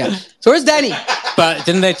 Yeah. So where's Danny? But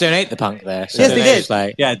didn't they donate the punk there? So Yes, they did.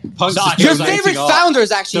 Like, Punk's Your favorite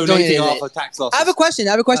founders actually donated it. tax losses. I have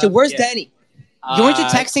a question. Where's Danny? Weren't you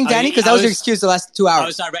texting Danny? Because that was your excuse the last 2 hours. I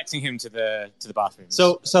was directing him to the bathroom.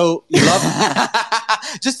 So you love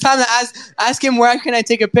just time to ask him where can I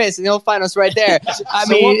take a piss, and he'll find us right there.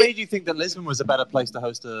 What made you think that Lisbon was a better place to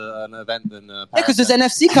host an event than Paris? Because there's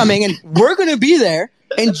NFC coming, and we're gonna be there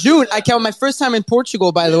in June. I can't. My first time in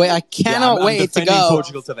Portugal, by the way. I cannot wait to go.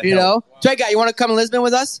 Portugal to the hill. Trey guy, you want to come to Lisbon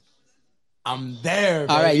with us? I'm there.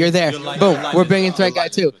 All right, you're there. Boom. We're bringing Thread Guy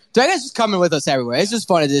too. Thread Guy's just coming with us everywhere. It's just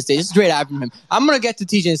fun at this stage. It's great having him. I'm gonna get to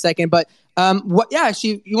TJ in a second, but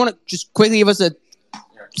actually, you want to just quickly give us a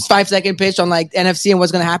 5-second pitch on like NFC and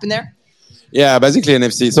what's gonna happen there? Yeah, basically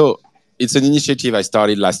NFC. So it's an initiative I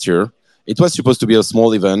started last year. It was supposed to be a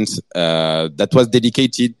small event that was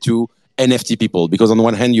dedicated to NFT people, because on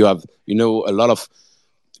one hand you have a lot of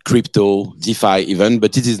crypto, DeFi even,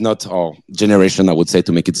 but it is not our generation, I would say,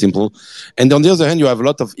 to make it simple. And on the other hand, you have a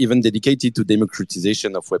lot of events dedicated to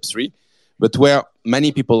democratization of Web3, but where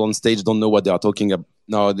many people on stage don't know what they are talking about.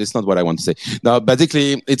 No, that's not what I want to say. No,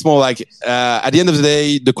 basically, it's more like, at the end of the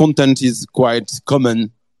day, the content is quite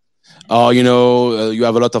common. Or, you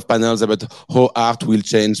have a lot of panels about how art will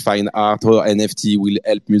change fine art, how NFT will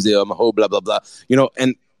help museum, how blah, blah, blah.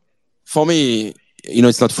 And for me,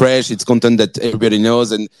 it's not fresh. It's content that everybody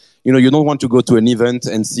knows. And, you don't want to go to an event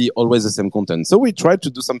and see always the same content. So we tried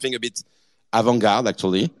to do something a bit avant-garde,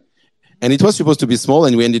 actually. And it was supposed to be small.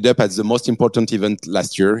 And we ended up at the most important event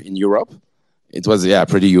last year in Europe. It was,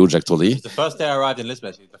 pretty huge, actually. The first day I arrived in Lisbon,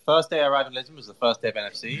 actually. The first day I arrived in Lisbon was the first day of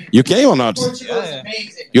NFC. You came or not? Yeah.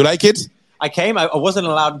 You like it? I came. I wasn't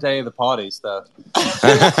allowed to any of the parties, though.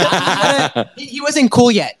 He wasn't cool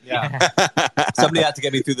yet. Yeah. Somebody had to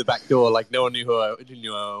get me through the back door. Like, no one knew who I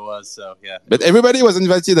was, so, yeah. But everybody was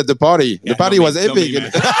invited at the party. Yeah, the party was epic.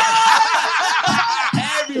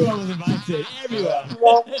 Everyone was invited. Everyone.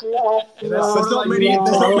 There's not many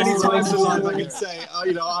times in life I can say,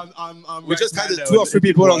 I'm We just had 2 or 3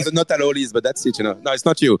 people on the not allow list, but that's it, No, it's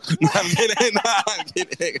not you. No, I'm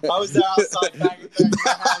kidding. I was there outside banging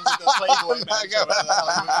my hands with the Playboy man.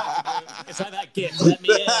 It's like that gift. Let me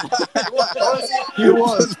in. It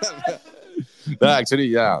was. No, actually,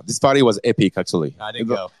 yeah. This party was epic, actually. I didn't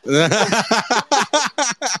go.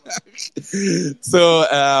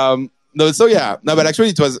 But actually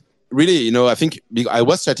it was really, I think I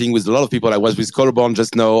was chatting with a lot of people. I was with Colborne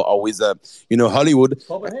just now, or with, Hollywood.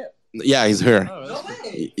 Colborne here? Yeah, he's here. Oh,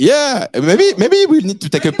 yeah, maybe we need to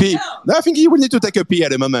take a pee. No, I think he will need to take a pee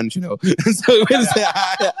at the moment, So we'll say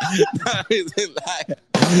hi.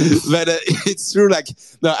 but it's true. Like,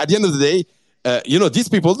 no, at the end of the day, these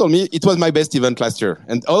people told me it was my best event last year,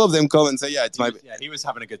 and all of them come and say, "Yeah, it's my." Yeah, he was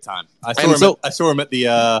having a good time. I saw him at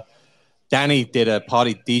the. Danny did a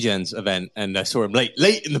Party DJs event, and I saw him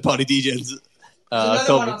late in the Party DJs.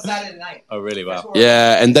 Another one on Saturday night. Oh, really? Wow.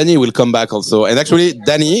 Yeah, and Danny will come back also. And actually,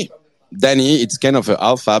 Danny, it's kind of an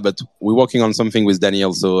alpha, but we're working on something with Danny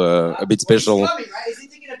also a bit special. He's coming, right? Is he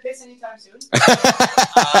taking a piss anytime soon?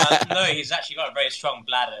 No, he's actually got a very strong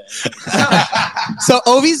bladder. So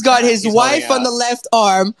Ovi's got his wife on the left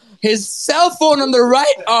arm, his cell phone on the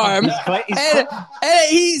right arm, and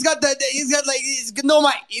he's got no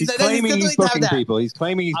mic. He's claiming he's booking people. He's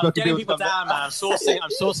claiming he's booking getting people down, man. I'm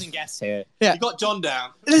sourcing guests here. Yeah. You got John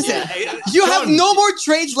down. Listen, you have no more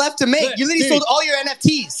trades left to make. You literally sold all your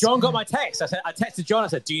NFTs. John got my text. I texted John. I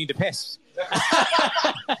said, "Do you need to piss?"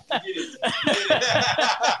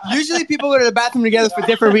 Usually people go to the bathroom together for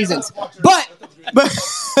different reasons. But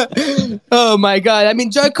oh my God. I mean,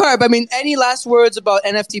 John Carp, any last words about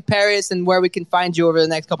NFT Paris and where we can find you over the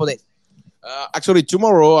next couple of days? Actually,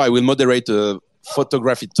 tomorrow I will moderate a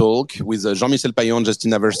photography talk with Jean-Michel Payon,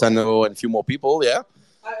 Justin Aversano, and a few more people. Yeah.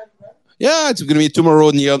 Yeah, it's going to be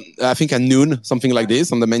tomorrow near, I think at noon, something like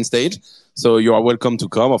this on the main stage. So you are welcome to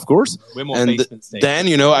come, of course. We're more and basement stage.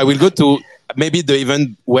 then, I will go to maybe the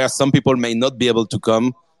event where some people may not be able to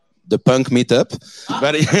come, the punk meetup.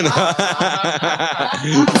 But,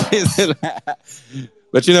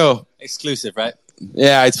 Exclusive, right?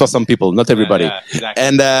 Yeah, it's for some people, not everybody. Yeah, exactly.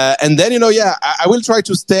 And then, I will try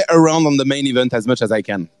to stay around on the main event as much as I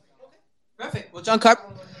can. Perfect. Well, John Carp,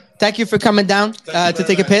 thank you for coming down to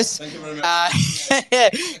take a piss. Thank you very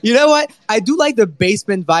much. You know what? I do like the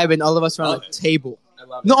basement vibe and all of us around the table. I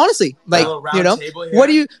love No, honestly, like, table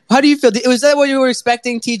here. How do you feel? Was that what you were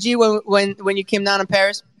expecting, TG, when you came down in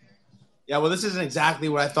Paris? Yeah, well, this isn't exactly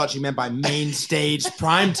what I thought you meant by main stage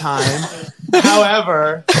prime time.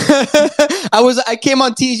 However, I came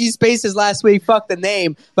on TG Spaces last week. Fuck the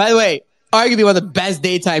name. By the way, arguably one of the best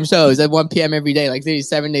daytime shows at 1 p.m. every day, like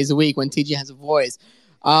 7 days a week when TG has a voice.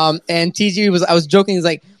 And TG I was joking, he's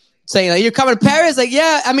like saying, like, you're coming to Paris? Like,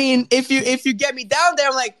 yeah, if you get me down there,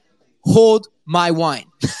 I'm like, hold my wine.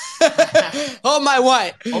 Hold my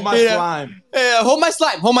wine. Hold my slime. Yeah, hold my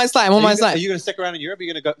slime. Hold my slime. Hold my slime. Are you going to stick around in Europe? Are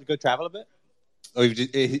you going to go travel a bit? Or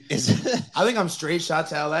I think I'm straight shot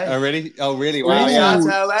to LA. Oh, really? Oh, really? Straight Wow. shot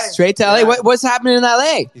to LA. Straight to LA? Yeah. What's happening in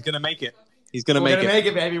LA? He's going to make it. We're gonna make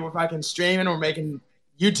it, baby. We're fucking streaming. We're making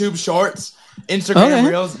YouTube shorts, Instagram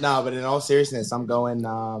reels. No, but in all seriousness, I'm going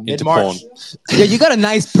mid-March. Yeah, you got a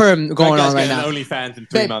nice perm going on right now. OnlyFans in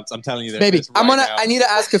 3 months. I'm telling you that. Baby, I need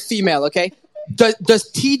to ask a female, okay?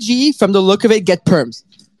 Does TG, from the look of it, get perms?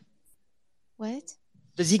 What?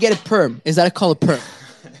 Does he get a perm? Is that called a perm?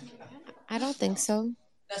 I don't think so.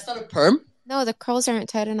 That's not a perm? No, the curls aren't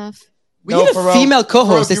tight enough. We need a female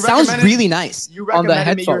co-host. It sounds really nice You on the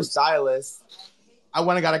recommended me your headphones. stylist. I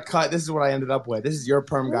went and got a cut. This is what I ended up with. This is your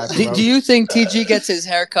perm guy. Do you think TG gets his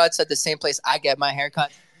haircuts at the same place I get my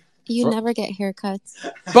haircut? You never get haircuts.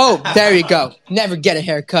 Boom. There you go. Never get a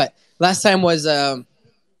haircut. Last time was... So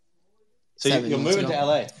you're moving to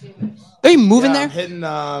LA? Are you moving there? I'm hitting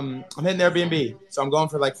Airbnb. So I'm going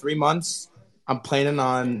for like 3 months. I'm planning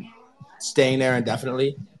on staying there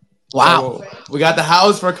indefinitely. Wow. So we got the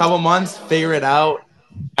house for a couple months. Figure it out.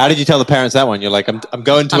 How did you tell the parents that one? You're like, I'm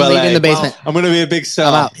going to LA. I'm leaving the basement. I'm going to be a big star.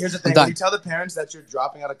 I'm out. Here's the thing. When you tell the parents that you're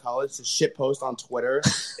dropping out of college to shit post on Twitter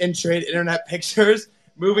and trade internet pictures,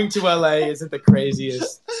 moving to LA isn't the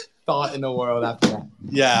craziest thought in the world after that.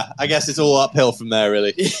 Yeah, I guess it's all uphill from there,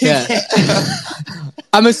 really. Yeah.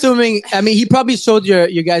 I'm assuming, he probably showed your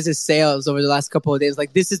guys' sales over the last couple of days.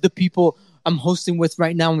 Like, this is the people I'm hosting with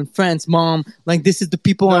right now in France, Mom. Like, this is the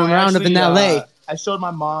people I'm around of in LA. I showed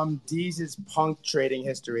my mom Deez's punk trading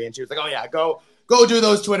history, and she was like, "Oh yeah, go do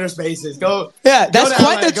those Twitter Spaces. Go." Yeah, that's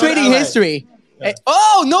quite LA, the trading history. Yeah. Hey,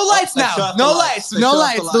 oh, no lights now. No lights. No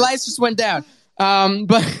lights. The lights just went down.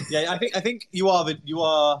 But yeah, I think you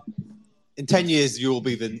are. In 10 years, you will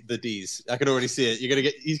be the D's. I can already see it. You're gonna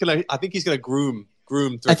get. I think he's gonna groom.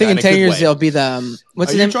 I think in 10 years he'll be the.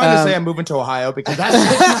 What's his name? Are you trying to say I'm moving to Ohio because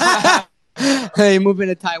that's? Hey, moving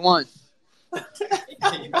to Taiwan.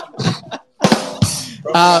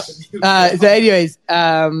 So anyways,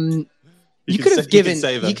 you could have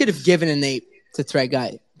given an 8 to Thread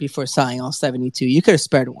Guy before selling all 72. You could have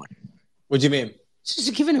spared one. What do you mean?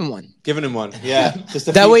 Just giving him one. Giving him one. Yeah.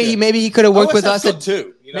 Just that way maybe he could have worked with us.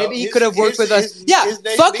 Too. Maybe he could have worked with us. Yeah.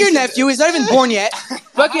 Fuck your nephew. He's not even born yet.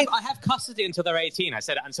 I have custody until they're 18. I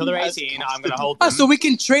said until they're 18, I'm going to hold them. Oh, so we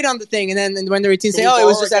can trade on the thing, and then when they're 18, say, it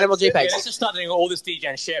was just animal JPEGs. Yeah, let's just start doing all this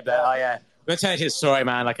DGen shit. But I'm gonna tell you a story,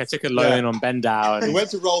 man. Like I took a loan on Bendao. We And went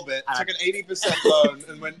to Rollbit, took an 80% loan,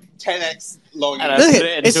 and went 10x loan. And I Look, put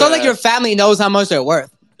it it's into not like your family knows how much they're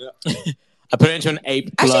worth. I put it into an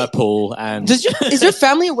ape blur pool, and Is your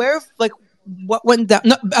family aware of like what went down?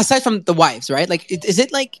 No, aside from the wives, right? Like, is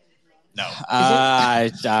it like? No. Are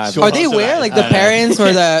they aware? Like the parents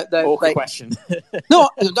or the awkward like? question. No,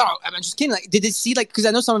 I'm just kidding. Like, did they see like? Because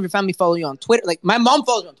I know some of your family follow you on Twitter. Like, my mom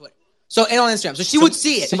follows me on Twitter. So and on Instagram, so she would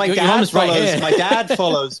see it. So my Your dad mom's right follows. here. My dad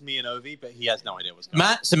follows me and Ovi, but he has no idea what's going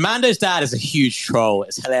on. So Mando's dad is a huge troll.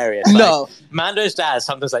 It's hilarious. No. Mando's dad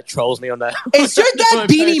sometimes like trolls me on there. Is your dad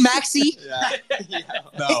Beanie Maxi?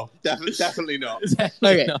 No, definitely not.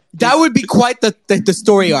 Okay, that would be quite the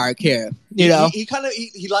story arc here. You know, he kind of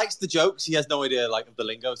he likes the jokes. He has no idea like of the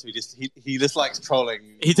lingo, so he just likes trolling.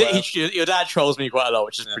 Your dad trolls me quite a lot,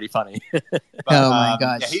 which is pretty funny. But, oh my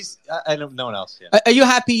gosh. Yeah, he's I don't no one else. Yeah. Are you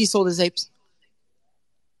happy he sold his apes?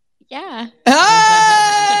 Yeah.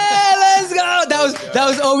 Hey, let's go. That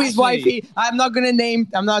was always wifey. I'm not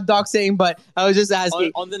doxing, but I was just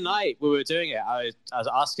asking. On the night we were doing it, I was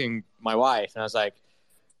asking my wife, and I was like,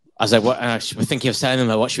 what? We're thinking of selling them.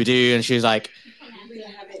 Like, what should we do? And she was like,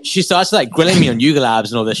 she started like grilling me on Yuga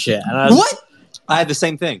Labs and all this shit. And What? I had the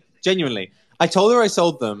same thing. Genuinely, I told her I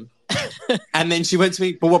sold them, and then she went to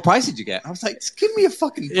me. But what price did you get? I was like, just give me a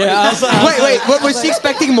fucking price. Yeah, I was like- Wait. What was she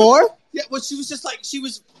expecting more? Yeah, well, she was just like, she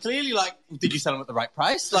was clearly like, did you sell them at the right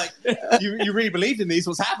price? Like, you really believed in these?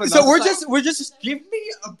 What's happened? So we're like, just give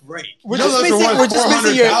me a break. we're just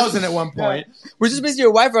missing your at one point. We're just missing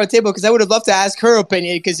your wife on the table because I would have loved to ask her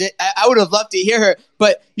opinion because I would have loved to hear her.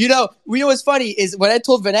 But we know what's funny is when I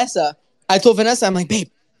told Vanessa, I'm like, babe,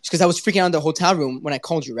 because I was freaking out in the hotel room when I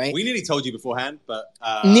called you, right? We nearly told you beforehand, but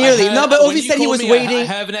Nearly. No, but when Ovi you said he called was me, waiting. I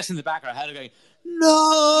heard Vanessa in the background. I heard her going,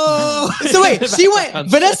 No. So wait, she went.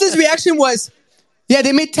 Vanessa's reaction was, yeah,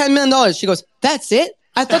 they made $10 million. She goes, that's it?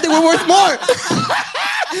 I thought they were worth more.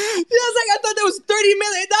 She was like, I thought that was $30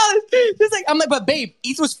 million. She's like, I'm like, but babe,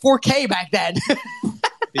 ETH was 4K back then.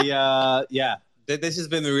 This has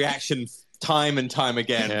been the reaction time and time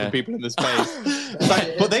again from people in the space. It's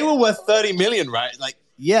like, but they were worth 30 million, right? Like,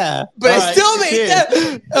 yeah, but I right, still made cheers.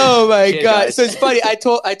 that. Oh my Cheers, god! guys. So it's funny. I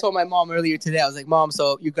told my mom earlier today. I was like, Mom,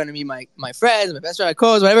 so you're gonna meet my friends, my best friend, my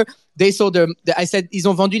co-host, whatever. They sold I said, ils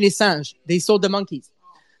ont vendu les singes. They sold the monkeys.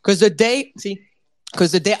 Because the day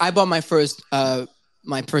I bought my first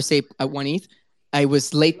ape at 1 ETH, I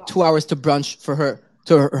was late 2 hours to brunch for her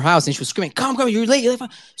to her house, and she was screaming, "Come, you're late."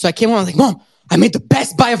 So I came home. I was like, Mom, I made the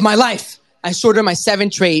best buy of my life. I showed her my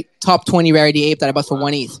 7 trait top 20 rarity ape that I bought for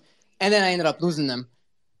 1 ETH, and then I ended up losing them.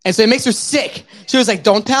 And so it makes her sick. She was like,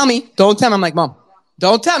 don't tell me. I'm like, Mom,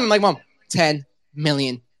 don't tell me. I'm like, Mom, $10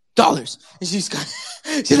 million. And she's like,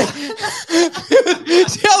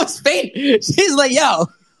 she almost fainted. She's like, yo,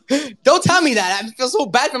 don't tell me that. I feel so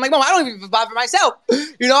bad. I'm like, Mom, I don't even feel bad for myself.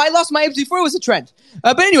 You know, I lost my apes before it was a trend.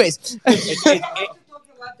 But anyways.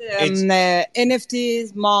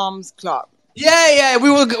 NFTs Moms Club. Yeah,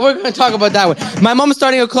 we're going to talk about that one. My mom is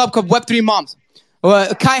starting a club called Web3 Moms.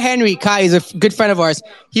 Kai is a good friend of ours.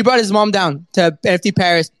 He brought his mom down to NFT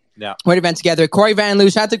Paris. Yeah. We're at an event together. Corey Van Loo.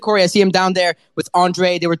 Shout out to Corey. I see him down there with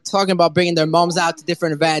Andre. They were talking about bringing their moms out to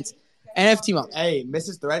different events. NFT moms. Hey,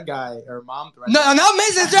 Mrs. Thread Guy or Mom Thread No, Guy. not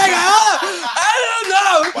Mrs. Dragon. I don't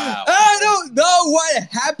know. Wow. I don't know what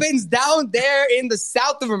happens down there in the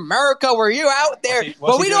south of America where you're out there.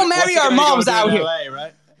 But we don't marry our moms out here. LA,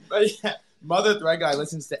 right? But yeah, Mother Thread Guy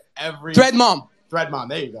listens to every Thread Mom. Thread Mom.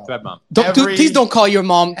 There you go. Thread Mom. Please don't call your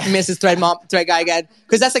mom Mrs. Thread Guy again,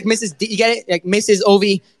 because that's like Mrs. D, you get it, like Mrs.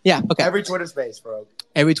 Ovi. Yeah, okay. Every Twitter space, bro.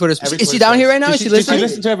 Every Twitter space. Every Is she Twitter down here space. right now? Does Is she she listening?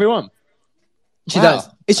 listen to everyone? She Wow. does.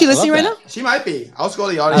 Is she I listening love right that. now? She might be. I'll scroll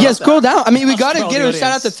the audience. Yeah, scroll down. I mean, we gotta scroll get the her.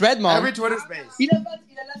 Shout out to audience. Thread Mom. Every Twitter space. Il a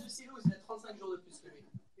l'âge de Cyril, il a 35 jours de plus que lui.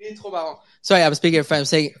 Il est trop marrant. Sorry, I'm speaking of friends. I'm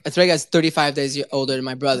saying Thread Guy's 35 days older than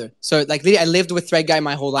my brother. So, like, literally, I lived with Thread Guy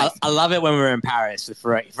my whole life. I love it when we're in Paris with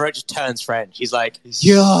Ferret. Ferret just turns French. He's like,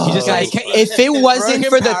 Yo, he just like, if it wasn't in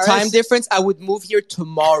for the Paris. time difference, I would move here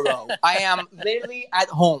tomorrow. I am literally at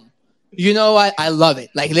home. You know what? I love it.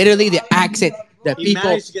 Like, literally, the accent, the He people.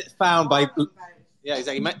 managed to get found by. Yeah,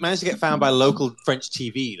 exactly. He managed to get found by local French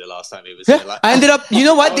TV the last time he was here. Like, I ended up, you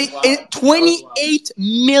know what? 28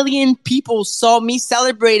 million people saw me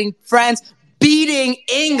celebrating France beating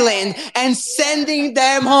England and sending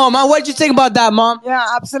them home. What did you think about that, Mom? Yeah,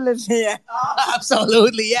 absolutely. Yeah.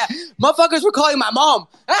 Absolutely, yeah. Motherfuckers were calling my mom.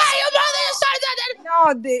 Hey, your mother started that.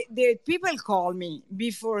 No, the people call me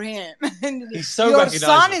before him. He's so Your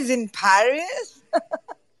recognizable. son is in Paris?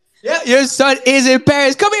 Yeah, your son is in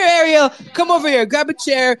Paris. Come here, Ariel. Come over here. Grab a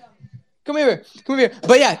chair. Come here.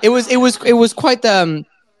 But yeah, it was quite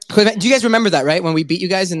Do you guys remember that, right? When we beat you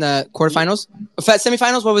guys in the quarterfinals?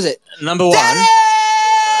 Semifinals? What was it? Number one. Daddy!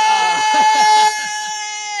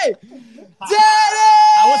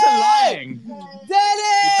 I wasn't lying.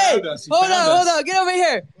 Daddy! us. He Hold found us. on. Get over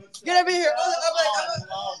here. Get over here.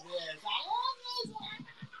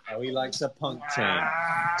 Oh, he likes a punk chain.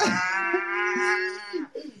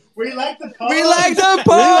 We like the We like the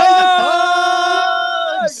punks!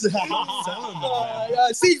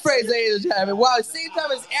 Seed phrase, ladies and gentlemen. Wow, same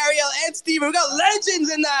time as Ariel and Steve. We got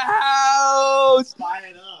legends in the house.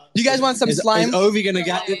 You guys want some slime? Is Ovi gonna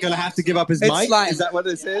have to give up his It's mic? slime. Is that what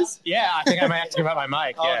this is? Yeah, I think I might have to give up my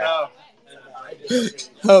mic. Yeah.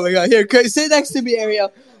 Oh my god. Here, sit next to me,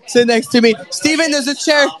 Ariel. Sit next to me. Steven, there's a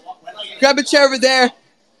chair. Grab a chair over there.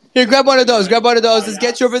 Here, grab one of those. Let's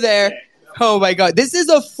get you over there. Oh my god. This is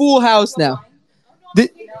a full house now.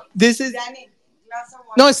 This is...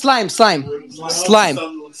 No, it's slime. Slime. Give me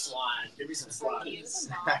some slime.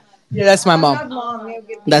 Yeah, that's my mom.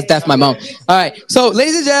 That's my mom. All right. So,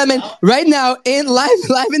 ladies and gentlemen, right now,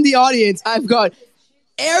 live in the audience, I've got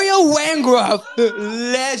Ariel Wangroff,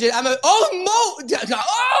 legend.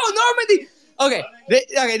 Normandy. Okay,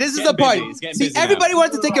 this is the part. See, everybody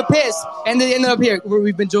wanted to take a piss, and they ended up here.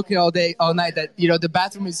 We've been joking all night that the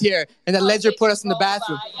bathroom is here, and that Ledger put us in the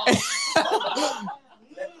bathroom.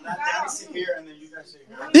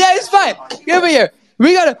 Yeah, it's fine. Get over here.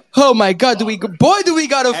 We got oh my god, do we got a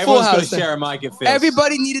full Everyone's house. got to share a mic. It feels.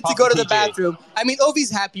 Everybody needed to go to the PJ. bathroom. I mean,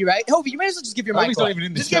 Ovi's happy, right? Ovi, you might as well just give your mic Ovi's away. not even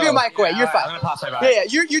in the Just show. give your mic away. You're fine. I'm gonna pass my mic.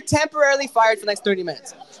 Yeah. You're temporarily fired for the next 30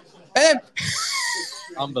 minutes. And then,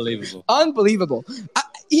 Unbelievable.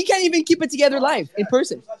 he can't even keep it together live in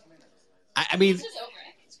person. I mean,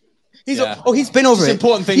 He's Yeah. he's been over Just it.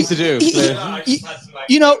 important things to do.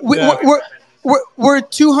 We're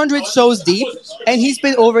 200 shows deep, and he's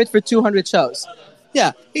been over it for 200 shows.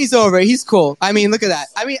 Yeah, he's over it. He's cool. I mean, look at that.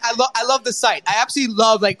 I mean, I love the sight. I absolutely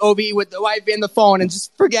love Ovi with the wife and the phone and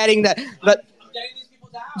just forgetting that.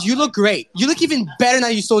 You look great. You look even better now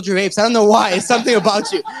you sold your apes. I don't know why. It's something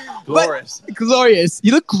about you. Glorious. Glorious.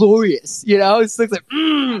 You look glorious. It looks like,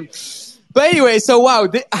 But anyway, so wow.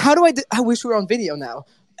 I wish we were on video now.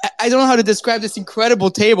 I don't know how to describe this incredible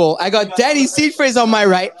table. I got Danny Seedphrase on my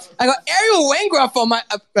right. I got Ariel Wangroff on my...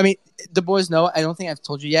 I mean, the boys know. I don't think I've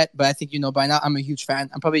told you yet, but I think you know by now. I'm a huge fan.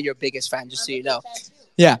 I'm probably your biggest fan, just so you know.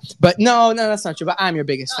 Yeah, but no, that's not true. But I'm your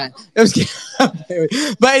biggest fan. But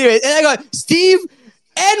anyway, and I got Steve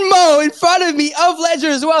and Mo in front of me of Ledger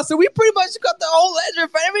as well. So we pretty much got the whole Ledger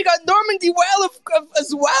fan. And we got Normandy Well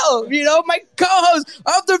as well. My co-host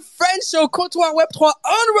of the French show, Comptoir Web3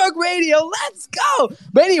 on Rug Radio. Let's go.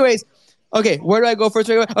 But anyways, okay, where do I go first?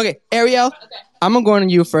 Okay, Ariel, okay. I'm going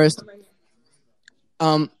to you first.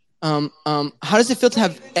 How does it feel to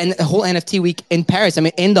have a whole NFT week in Paris? I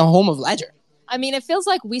mean, in the home of Ledger. I mean, it feels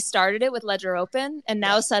like we started it with Ledger Open, and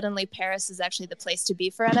now suddenly Paris is actually the place to be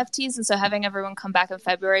for NFTs. And so having everyone come back in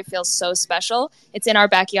February feels so special. It's in our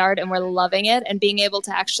backyard, and we're loving it. And being able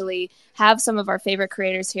to actually have some of our favorite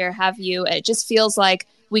creators here, have you, it just feels like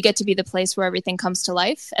we get to be the place where everything comes to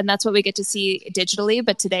life. And that's what we get to see digitally.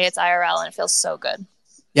 But today it's IRL, and it feels so good.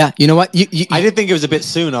 Yeah, you know what? I did think it was a bit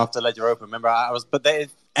soon after Ledger Open. Remember,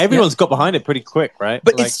 everyone's got behind it pretty quick, right?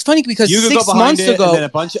 But it's funny because Yuga 6 got behind months it, ago, and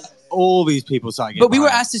then all these people started getting but we were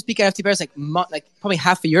behind asked to speak at NFT Paris like probably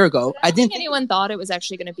half a year ago. I didn't think anyone thought it was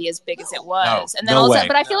actually going to be as big as it was. No, And then no also, way.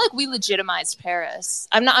 but I feel like we legitimized Paris.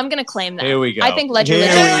 I'm going to claim that. Here we go. I think Ledger Here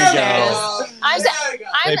legitimized we go. Paris.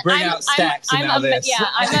 They bring out stacks and now this.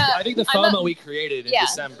 I think the I'm FOMO we created in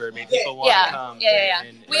December made people want to come. Yeah.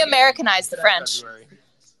 We Americanized the French.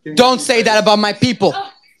 Don't say that about my people.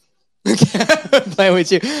 Playing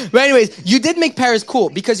with you. But anyways, you did make Paris cool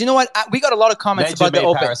because you know what? We got a lot of comments Ledger about the made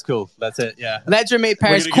open. Paris cool. That's it. Yeah. Ledger made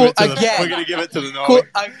Paris cool again. We're gonna give it to the Norway.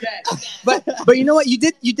 Cool again. But you know what? You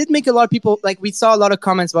did make a lot of people we saw a lot of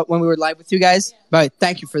comments about when we were live with you guys. But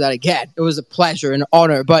thank you for that again. It was a pleasure and an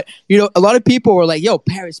honor. But a lot of people were like, "Yo,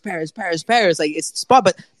 Paris, Paris, Paris, Paris!" Like it's the spot.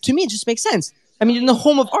 But to me, it just makes sense. I mean, you're in the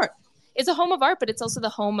home of art. It's a home of art, but it's also the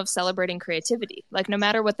home of celebrating creativity. Like no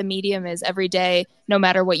matter what the medium is, every day, no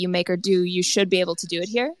matter what you make or do, you should be able to do it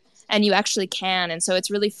here. And you actually can. And so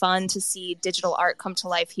it's really fun to see digital art come to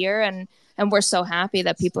life here. And we're so happy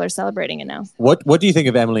that people are celebrating it now. What do you think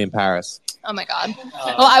of Emily in Paris? Oh my God.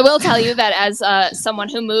 Well, I will tell you that as someone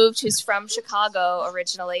who's from Chicago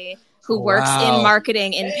originally, who works in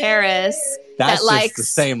marketing in Paris. That's just the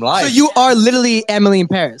same life. So you are literally Emily in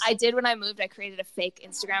Paris. I did when I moved. I created a fake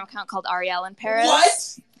Instagram account called Ariel in Paris.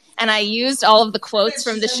 What? And I used all of the quotes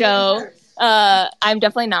from the show. I'm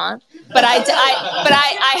definitely not. But I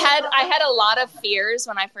had a lot of fears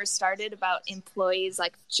when I first started about employees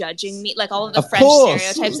like judging me, like all of the French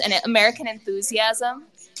stereotypes and American enthusiasm.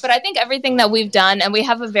 But I think everything that we've done, and we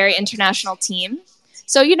have a very international team.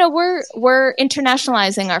 So, you know, we're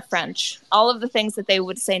internationalizing our French. All of the things that they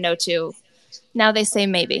would say no to, now they say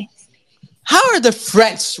maybe. How are the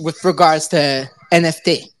French with regards to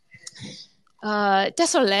NFT?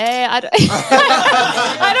 Désolé. I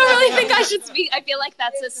don't really think I should speak. I feel like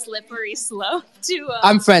that's a slippery slope to.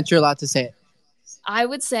 I'm French. You're allowed to say it. I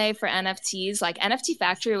would say for NFTs, like NFT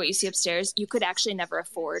Factory, what you see upstairs, you could actually never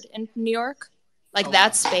afford in New York. Like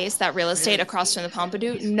that space, that real estate across from the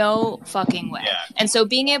Pompidou, no fucking way. Yeah. And so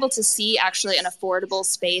being able to see actually an affordable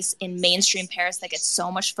space in mainstream Paris that gets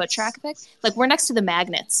so much foot traffic, like we're next to the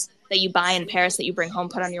magnets that you buy in Paris that you bring home,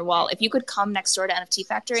 put on your wall. If you could come next door to NFT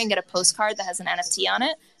Factory and get a postcard that has an NFT on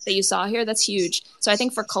it that you saw here, that's huge. So I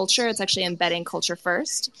think for culture, it's actually embedding culture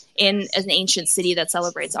first in an ancient city that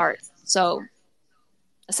celebrates art. So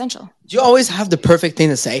essential. Do you always have the perfect thing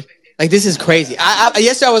to say? Like, this is crazy.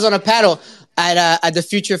 Yesterday I was on a panel at the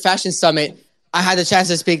Future Fashion Summit. I had the chance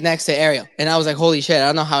to speak next to Ariel, and I was like, "Holy shit!" I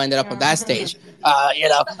don't know how I ended up on that stage, but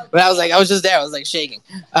I was just there. I was like shaking.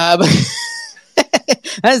 But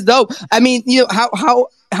that's dope. I mean,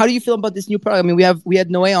 how do you feel about this new product? I mean, we had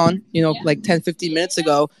Noé on, like 10, 15 minutes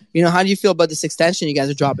ago. How do you feel about this extension you guys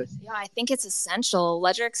are dropping? Yeah, I think it's essential.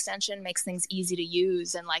 Ledger extension makes things easy to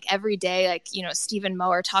use, and like every day, Steve and Mo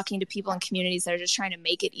are talking to people in communities that are just trying to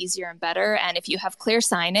make it easier and better. And if you have clear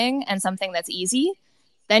signing and something that's easy,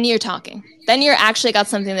 then you're talking. Then you're actually got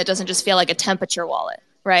something that doesn't just feel like a temperature wallet,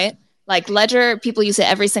 right? Like Ledger, people use it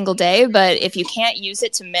every single day, but if you can't use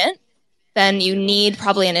it to mint, then you need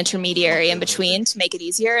probably an intermediary in between to make it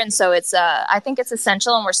easier. And so I think it's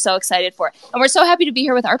essential, and we're so excited for it. And we're so happy to be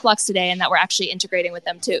here with Artblocks today and that we're actually integrating with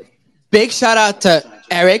them too. Big shout out to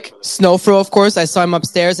Eric Snowfro, of course. I saw him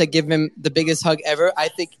upstairs. I give him the biggest hug ever.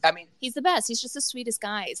 He's the best. He's just the sweetest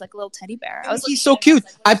guy. He's like a little teddy bear. He's so cute.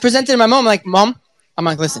 I presented my mom. I'm like, Mom,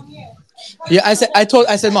 listen. Yeah, I said,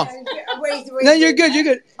 Mom. No, you're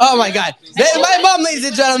good. Oh my God. My mom, ladies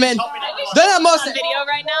and gentlemen. On video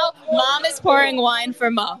right now. Mom is pouring wine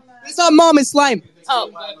for Mo. It's not Mom, it's Slime.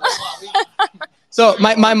 Oh. So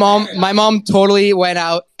my mom totally went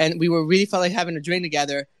out, and we really felt like having a drink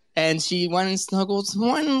together. And she went and snuggled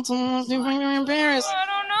in Paris. I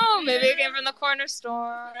don't know. Maybe it came from the corner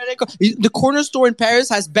store. The corner store in Paris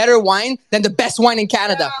has better wine than the best wine in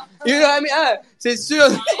Canada. You know what I mean? C'est sûr.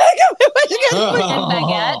 And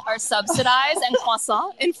baguette are subsidized, and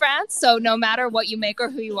croissant in France. So no matter what you make or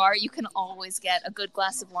who you are, you can always get a good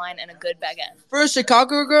glass of wine and a good baguette. For a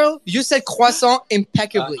Chicago girl, you said croissant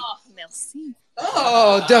impeccably. Oh, merci.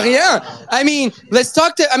 Oh, de rien. I mean,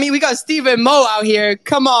 we got Steve and Mo out here.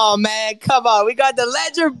 Come on, man. Come on. We got the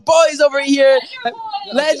Ledger boys over here.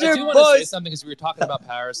 Ledger I do want boys. to say something because we were talking about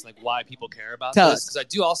Paris, like why people care about this. Because I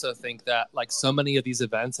do also think that like so many of these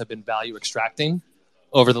events have been value extracting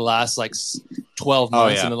over the last 12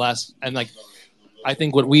 months I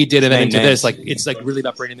think what we did into this, it's really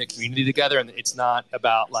about bringing the community together, and it's not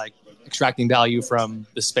about extracting value from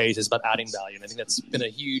the space. It's about adding value, and I think that's been a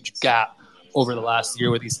huge gap over the last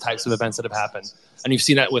year with these types of events that have happened. And you've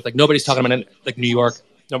seen that with nobody's talking about New York,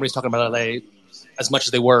 nobody's talking about LA as much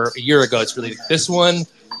as they were a year ago. It's really this one.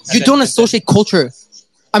 You don't associate culture.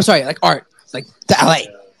 I'm sorry, art, to LA,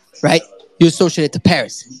 right? You associate it to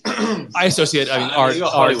Paris. I associate, art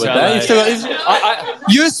with that.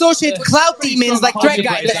 You associate clout demons like Drag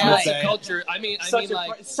Guy to LA. Culture.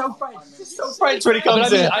 So French when it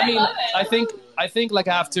comes in. I think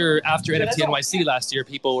after NFT NYC last year,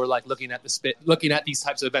 people were looking at these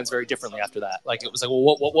types of events very differently after that. It was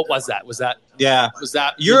what was that? Was that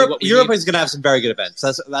Europe is going to have some very good events.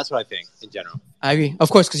 That's what I think in general. I agree, of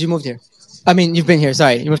course, because you moved here. I mean, you've been here.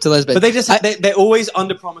 Sorry, you moved to Lisbon. But they always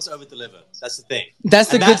under-promise, over-deliver. That's the thing. That's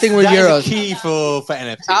the good thing with Euros. That's the key for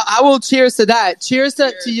NFT. I will cheers to that. Cheers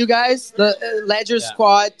to you guys, the Ledger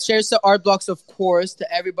squad. Cheers to Artblocks, of course,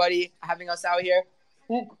 to everybody having us out here.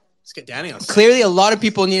 Let's get Danny on. Clearly, a lot of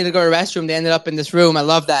people needed to go to the restroom. They ended up in this room. I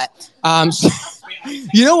love that.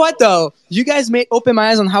 You know what, though? You guys open my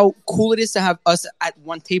eyes on how cool it is to have us at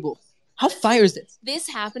one table. How fire is this? This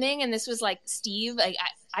happening, and this was Steve.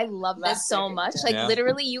 I love this so much.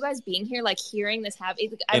 Literally, you guys being here, hearing this happen.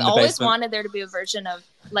 I've always wanted there to be a version of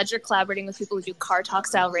Ledger collaborating with people who do car talk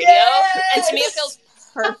style radio, and to me, it feels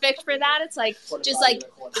perfect for that. It's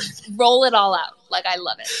just roll it all out. I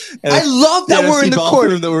love it. I love that we're in the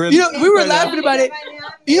corner. We were laughing about it.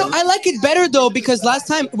 I like it better though because last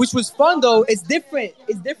time, which was fun though, it's different.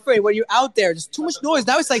 It's different when you're out there. There's too much noise.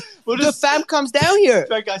 Now it's like the fam comes down here.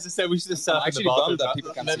 Right, guys, just said we should just set up in the bathroom that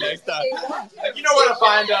people can see. Next time. You know where to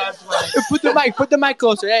find us. Put the mic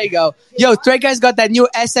closer. There you go. Yo, Thread Guy's got that new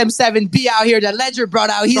SM7B out here that Ledger brought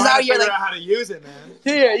out. He's out here like how to use it, man.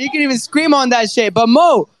 here. You can even scream on that shit. But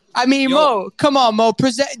Mo, come on, Mo.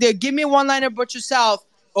 Give me a one-liner about yourself.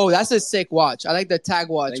 Oh, that's a sick watch. I like the tag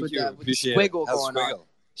watch with the squiggle going on.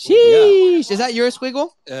 Sheesh. Is that your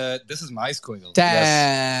squiggle? This is my squiggle.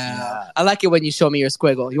 Damn. Yes. I like it when you show me your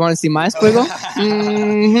squiggle. You want to see my squiggle?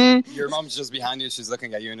 Mm-hmm. Your mom's just behind you. She's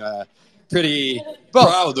looking at you in a pretty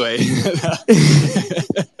proud way.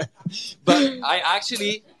 But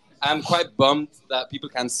I'm quite bummed that people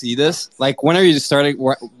can't see this. Like, when are you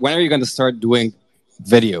going to start doing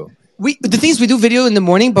video? The thing is, we do video in the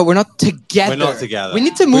morning, but we're not together. We're not together. We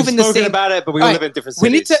need to move We've in the same. spoken about it, but we live in different cities. We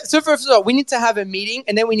need to. So first of all, we need to have a meeting,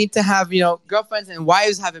 and then we need to have girlfriends and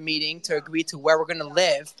wives have a meeting to agree to where we're gonna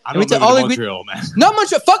live. I don't live in Montreal, man. Not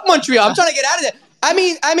Montreal. Fuck Montreal. I'm trying to get out of there. I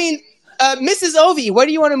mean, Mrs. Ovi, where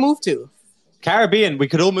do you want to move to? Caribbean. We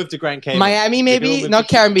could all move to Grand Cayman. Miami, maybe. Not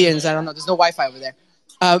Caribbeans. I don't know. There's no Wi-Fi over there.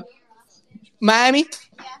 Miami.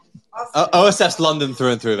 OSF's London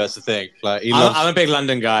through and through. That's the thing. Like, I'm a big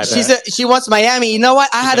London guy. She wants Miami. You know what?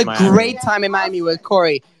 I had a great time in Miami with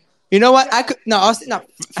Corey. You know what? Austin. No.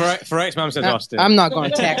 Farouk's mom says Austin. I'm not going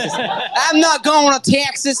to Texas. I'm not going to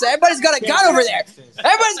Texas. Everybody's got a gun over there.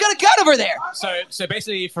 Everybody's got a gun over there. So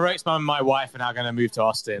basically, Farouk's mom and my wife are now going to move to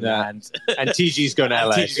Austin, and TG's going to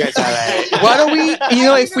LA. Why don't we?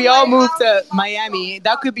 If we all move to Miami,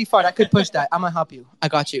 that could be fun. I could push that. I'm gonna help you. I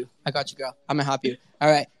got you, girl. I'm gonna help you. All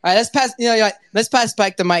right. Let's pass. Let's pass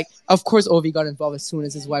back the mic. Of course, Ovi got involved as soon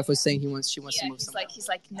as his wife was saying she wants to move. He's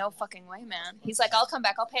like, no fucking way, man. He's like, I'll come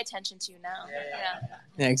back. I'll pay attention to you now.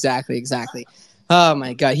 Yeah, exactly. Oh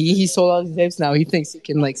my god, he sold all these tapes now. He thinks he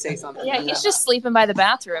can say something. Yeah, he's just sleeping by the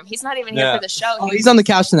bathroom. He's not even here for the show. Oh, he's on the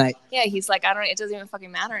couch tonight. Yeah, he's like, it doesn't even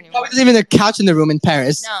fucking matter anymore. There's even a couch in the room in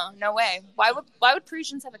Paris. No way. Why would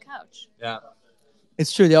Parisians have a couch? Yeah,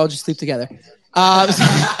 it's true. They all just sleep together.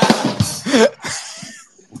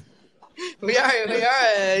 We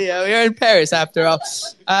are in Paris after all.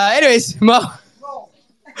 Anyways, Mo,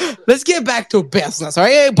 let's get back to business. All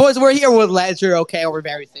right, hey, boys, we're here with Ledger. Okay, we're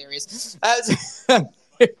very serious.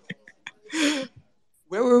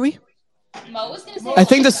 Where were we? Mo was gonna say I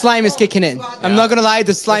think the slime is kicking in. I'm not gonna lie,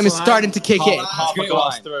 the slime is starting to kick in.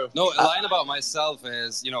 No, a line about myself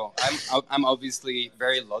is, I'm obviously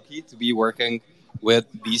very lucky to be working with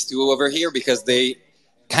these two over here because they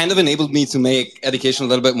kind of enabled me to make education a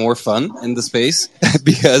little bit more fun in the space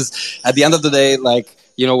because at the end of the day,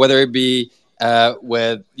 whether it be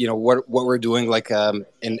with what we're doing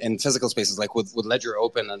in physical spaces like with Ledger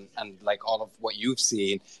Open and like all of what you've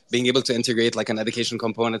seen, being able to integrate like an education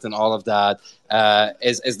component and all of that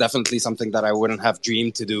is definitely something that I wouldn't have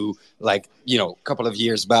dreamed to do a couple of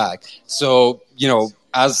years back. So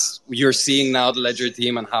as you're seeing now the Ledger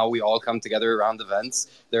team and how we all come together around events,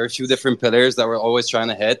 there are a few different pillars that we're always trying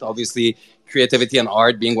to hit. Obviously, creativity and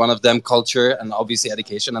art being one of them, culture, and obviously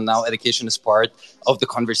education. And now education is part of the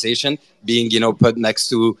conversation, being, put next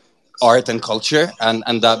to art and culture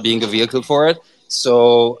and that being a vehicle for it.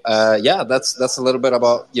 So, that's a little bit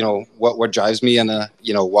about, what drives me and,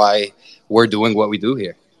 why we're doing what we do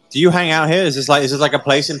here. Do you hang out here? Is this like a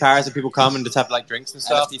place in Paris that people come and just have drinks and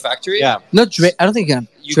stuff? NFT Factory? Yeah. No drink. I don't think you can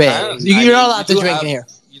drink. You're not allowed to drink in here.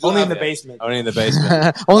 Only in the basement. Only in the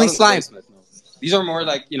basement. Only slime. These are more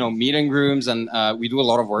meeting rooms, and we do a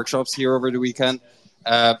lot of workshops here over the weekend.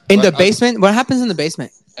 In the basement? What happens in the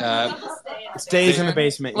basement? Stays in the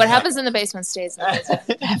basement. What happens in the basement stays in the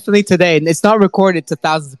basement. Definitely today. And it's not recorded to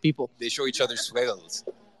thousands of people. They show each other squiggles.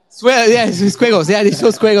 Squiggles. Yeah, they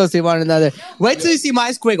show squiggles to one another. Wait till you see my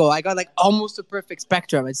squiggle. I got almost a perfect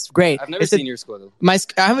spectrum. It's great. I've never seen your squiggle.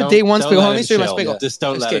 I have a day one squiggle. Let me show you my squiggle. Just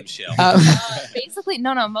don't let him chill. Basically,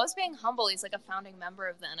 no. Mo's being humble. He's like a founding member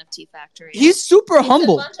of the NFT Factory. He's super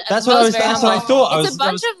humble. That's what I thought. It's a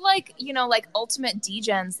bunch of ultimate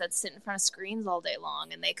degens that sit in front of screens all day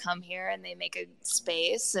long, and they come here and they make a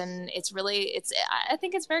space, and I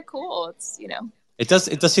think it's very cool. It's It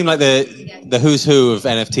does seem like the who's who of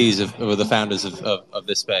NFTs of the founders of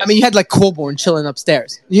this space. I mean, you had Colborn chilling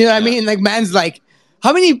upstairs. You know what I mean? Man's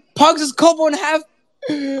how many pugs does Colborn have?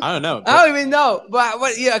 I don't know. I don't even know. But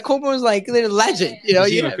Colborn's a legend. He's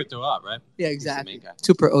even crypto art, right? Yeah, exactly.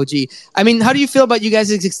 Super OG. I mean, how do you feel about you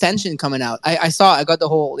guys' extension coming out? I saw. I got the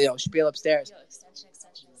whole spiel upstairs.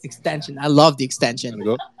 Extension. I love the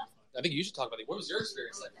extension. I think you should talk about it. What was your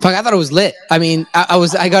experience like? Fuck, I thought it was lit. I mean,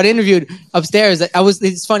 I got interviewed upstairs.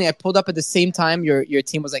 It's funny. I pulled up at the same time your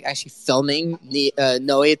team was like actually filming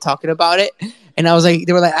Noe talking about it, and I was like,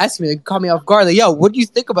 they were like asking me, they caught me off guard, like, yo, what do you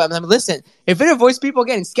think about it? And I'm like, listen, if it avoids people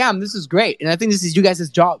getting scammed, this is great, and I think this is you guys'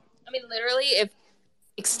 job. I mean, literally, if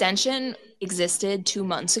extension existed 2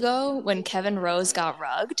 months ago when Kevin Rose got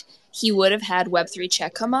rugged, he would have had Web3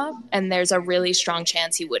 check come up, and there's a really strong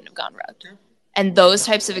chance he wouldn't have gone rugged. And those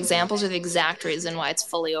types of examples are the exact reason why it's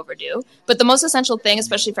fully overdue. But the most essential thing,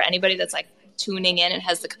 especially for anybody that's like tuning in and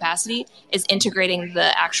has the capacity, is integrating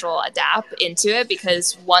the actual adapt into it,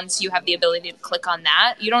 because once you have the ability to click on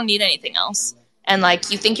that, you don't need anything else. And like,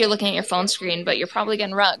 you think you're looking at your phone screen, but you're probably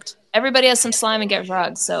getting rugged. Everybody has some slime and get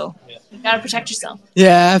rugged, so you gotta protect yourself.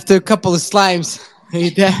 Yeah, after a couple of slimes. I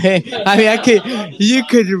mean, you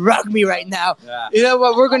could rug me right now. Yeah. You know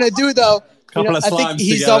what we're gonna do though? I think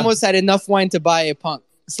he's almost had enough wine to buy a punk.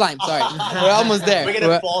 Slime, sorry. We're almost there. We're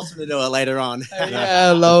going to force him to do it later on. Yeah,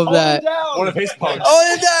 I love that. One of his punks. Hold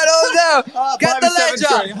it down. Get the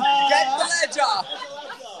ledger.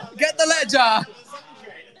 Get the ledger.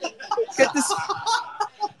 Get this.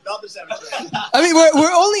 I mean,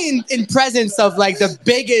 we're only in presence of like the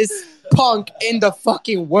biggest punk in the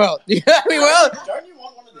fucking world. You know what I mean? Don't you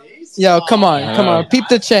want one of these? Yo, come on. Peep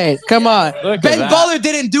the chain. Come on. Ben Baller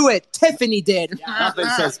didn't do it. Tiffany did. Nothing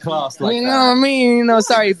says class like you know that. what I mean? No,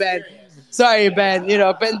 sorry, Ben. You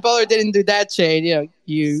know, Ben Baller didn't do that chain. You know,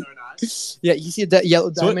 you. So nice. Yeah, you see that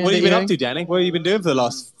yellow So diamond. what have you been up to, Danny? What have you been doing for the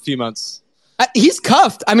last few months? He's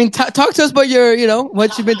cuffed. I mean, talk to us about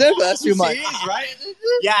what you've been doing for the last few months. Right?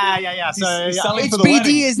 Yeah. So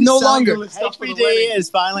HBD is no longer. HBD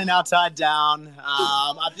is finally now tied down.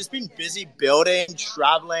 I've just been busy building,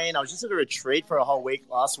 traveling. I was just at a retreat for a whole week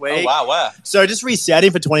last week. Oh, wow, where? So just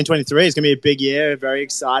resetting for 2023. It's going to be a big year. Very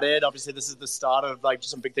excited. Obviously, this is the start of like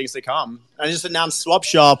some big things to come. I just announced Swap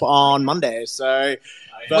Shop on Monday. So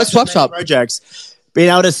what's Swap Shop? Projects. Being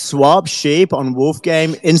able to swap sheep on Wolf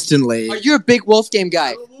Game instantly. Are you a big Wolf Game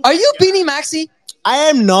guy? Are you Beanie Maxi? I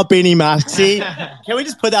am not Beanie Maxi. Can we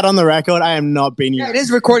just put that on the record? I am not Beanie Maxi. It is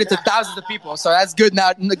recorded to thousands of people, so that's good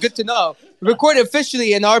now. Good to know. Recorded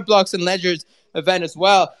officially in our Blocks and Ledgers event as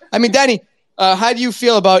well. I mean, Danny, how do you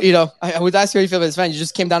feel about, I would ask you how you feel about this event. You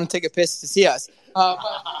just came down to take a piss to see us. What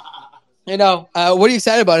are you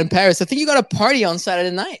excited about in Paris? I think you got a party on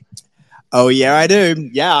Saturday night. Oh, yeah, I do.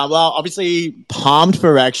 Yeah, well, obviously pumped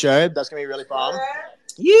for Rec Show. That's going to be really fun.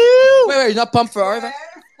 You! Wait, you're not pumped for our event?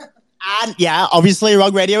 And yeah, obviously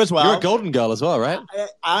Rug Radio as well. You're a golden girl as well, right?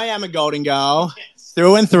 I am a golden girl,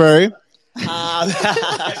 through and through. And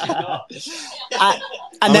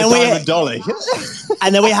then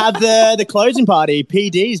we have the closing party,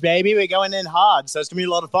 PDs, baby. We're going in hard, so it's going to be a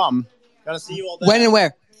lot of fun. Going to see you all there. When and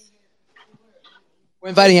where? We're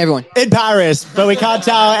inviting everyone. In Paris, but we can't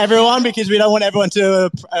tell everyone because we don't want everyone to...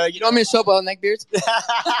 you want me to show up on neckbeards?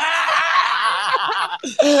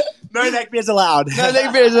 No neckbeards allowed. No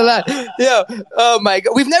neckbeards allowed. Yo, oh my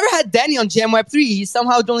God. We've never had Danny on Jam Web 3. He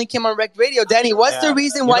somehow only came on Rec Radio. Danny, what's the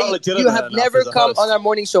reason why you have never come on our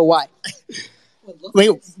morning show? Why?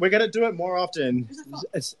 We're going to do it more often.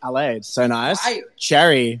 It's LA. It's so nice.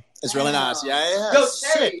 Cherry. It's really nice. Yeah. Yo,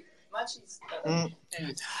 Cherry.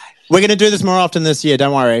 We're going to do this more often this year.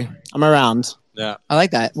 Don't worry. I'm around. Yeah. I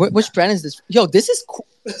like that. Which brand is this? Yo, this is cool.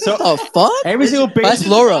 So, what the fuck? Every single big... That's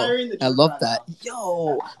Loro. I love that.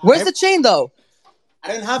 Yo. Where's the chain, though?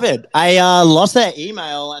 I don't have it. I lost that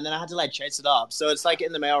email, and then I had to, chase it up. So it's,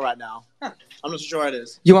 in the mail right now. Huh. I'm not sure it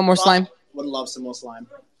is. You want more slime? Would love some more slime.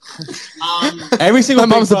 Every single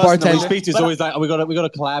My mom's the person that we bartender. speak to is always like, we got a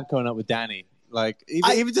collab coming up with Danny.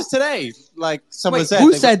 Even just today, someone said...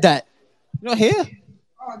 Who said that? You're not here.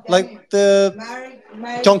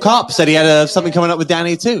 John Carp said he had something coming up with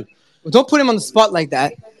Danny too. Well, don't put him on the spot like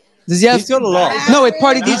that. Does he have? He's got a lot. No, with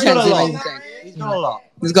Party DJ. He's got a lot.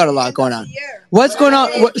 He's got a lot going on. What's going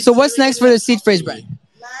on? So what's next for the Seed Phrase brand?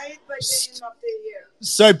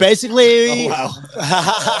 So basically, we've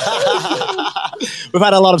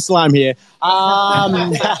had a lot of slime here.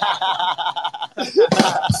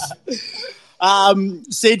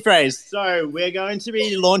 Seed Phrase. So we're going to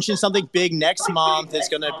be launching something big next month. It's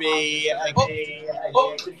going to be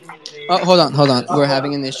Oh, hold on. We're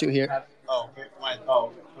having an issue here. Oh,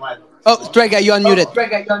 Stray Guy, you unmuted.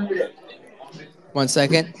 1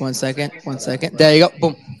 second. There you go.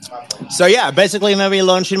 Boom. So yeah, basically I'm going to be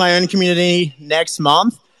launching my own community next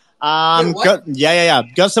month. Got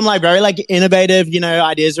some very innovative,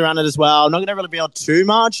 ideas around it as well. I'm not going to really be on too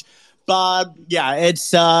much. But yeah,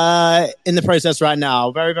 it's in the process right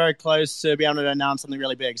now. Very, very close to be able to announce something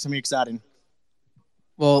really big. Something exciting.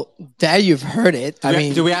 Well, Dad, you've heard it.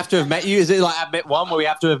 Do we have to have met you? Is it like at bit one where we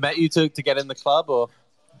have to have met you to get in the club, or?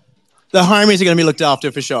 The homies are going to be looked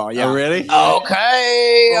after for sure. Yeah, really?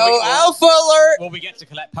 Okay. Alpha alert. Well, we get to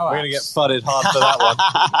collect power. We're gonna get fudded hard for that one.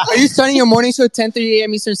 Are you starting your morning show at 10:30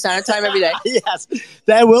 a.m. Eastern Standard Time every day? Yes.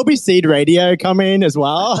 There will be Seed Radio coming as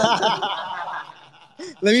well.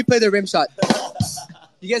 Let me play the rim shot.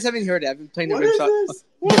 You guys haven't heard it. I've been playing the rim shot.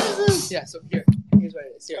 What is this? Yeah, so here's what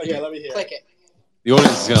it is. Here. Okay, let me hear. Click it. The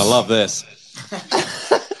audience is gonna love this.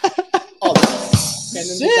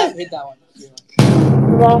 And then hit that one.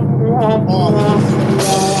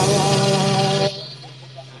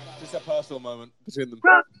 Just a personal moment between them.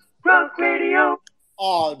 Rock radio.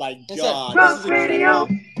 Oh my god. Rock radio.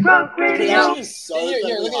 Rock radio. It's so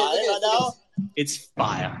look at now. It's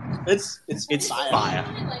fire. It's fire.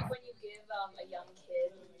 Like when you give a young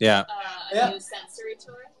kid Yeah. a new sensory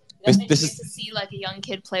toy. This And you is- get to see like a young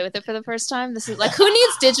kid play with it for the first time. This is like, who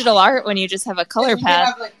needs digital art when you just have a color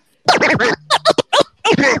pad?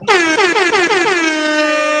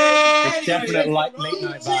 It's definite late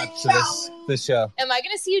night vibes to this show. Am I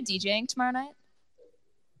going to see you DJing tomorrow night?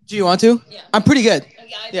 Do you want to? Yeah. I'm pretty good.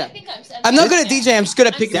 I think I'm not good at DJ. I'm just good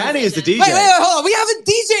at picking. Danny is the DJ. Wait, hold on. We have a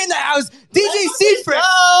DJ in the house. DJ Seafried.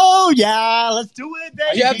 Oh yeah, let's do it, baby.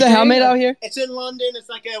 Do you have the helmet out here? It's in London. It's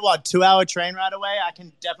like a 2-hour train ride away. I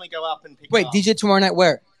can definitely go up and pick Wait, it up. DJ tomorrow night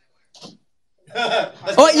where?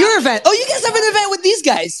 Oh, at your event. Oh, you guys have an event with these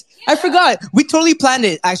guys. I forgot. We totally planned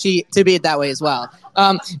it actually to be it that way as well.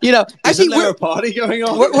 Actually, Isn't there a party going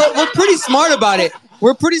on? We're pretty smart about it.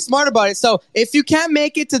 We're pretty smart about it. So if you can't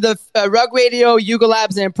make it to the Rug Radio, Yuga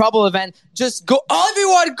Labs, and Improbable event, just go.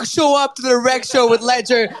 Everyone show up to the Rec Show with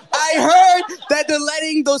Ledger. I heard that they're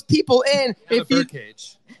letting those people in.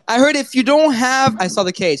 I heard if you don't have, I saw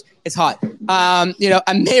the cage. It's hot. I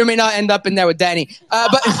may or may not end up in there with Danny.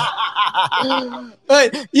 But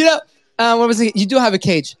what was it? You do have a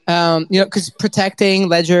cage. Because protecting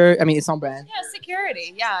Ledger. I mean, it's on brand. Yeah,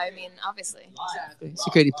 security. Yeah, I mean, obviously. Exactly.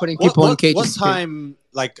 Security, putting people in cages. What time?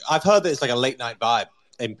 Like, I've heard that it's like a late night vibe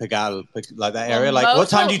in Pigalle, like that area. Well, Like, what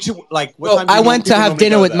time do you What time do I you went to people have normally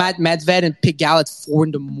dinner go with there? Matt Medved and Pigalle at 4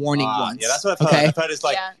 a.m. once. Yeah, that's what I've heard. Okay. I've heard it's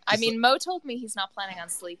like. Yeah, I mean, Mo told me he's not planning on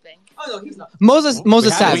sleeping. Oh, no, he's not. Moses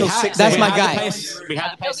Sapp. That's my guy. We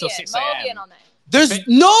had the place till 6 Mo will be in a.m. all night. There's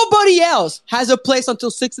nobody else has a place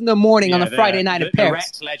until 6 a.m. on a Friday night in The Paris.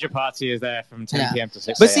 Rex Ledger party is there from 10 p.m. to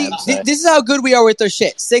 6 But see, a.m. this is how good we are with our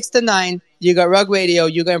shit. 6 to 9, you got Rug Radio,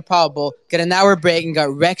 you got Improbable, get an hour break, and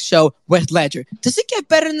got Rec Show with Ledger. Does it get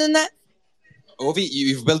better than that? Ovi,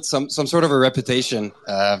 you've built some sort of a reputation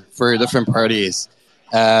for different parties.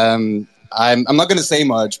 I'm not going to say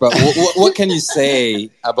much, but what can you say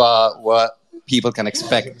about what people can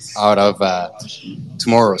expect out of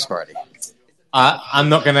tomorrow's party? I'm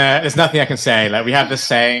not gonna. There's nothing I can say. Like, we have this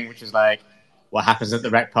saying, which is like, "What happens at the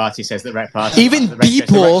rec party says the rec party." Even The rec show-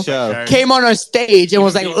 people the rec show. came on our stage and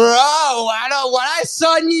was like, I know what I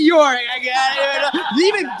saw in New York.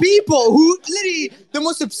 Even people who literally the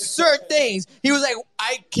most absurd things. He was like,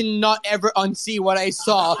 I cannot ever unsee what I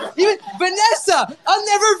saw. Even Vanessa, I'll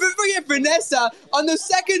never forget Vanessa on the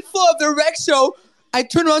second floor of the Rec Show. I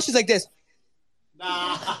turned around, she's like this.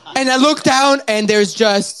 And I look down and there's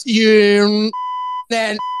just you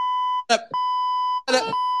and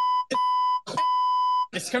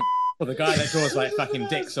It's the guy that draws like fucking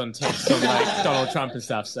dicks on tits on like Donald Trump and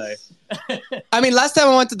stuff. So, I mean, last time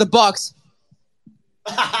I went to the box.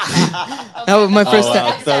 That was my first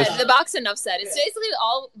time. The box enough said. It's basically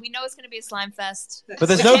all we know. It's going to be a slime fest. But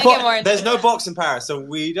there's We no can't get more into there's it. no box in Paris, so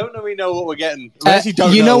we don't really know what we're getting. We actually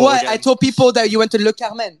don't You know what? what? we're I getting. told people that you went to Le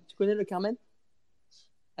Carmen. Tu connais Le Carmen?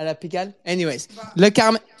 À la Pigalle? Anyways, Le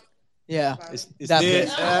Carmen. Yeah. That near,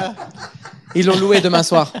 place. Ils l'ont loué demain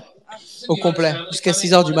soir. Au complet. Jusqu'à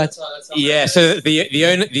 6h du mat. yeah. So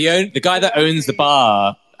the guy that owns the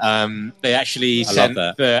bar, they actually sent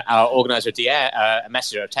our organizer a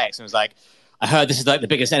message or a text and was like, I heard this is like the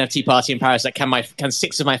biggest NFT party in Paris. Like, can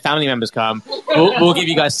 6 of my family members come? We'll give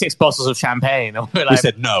you guys 6 bottles of champagne. And we're like, We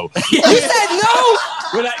said no. You said no?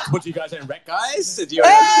 We're like, what do you guys own rec, guys? Do you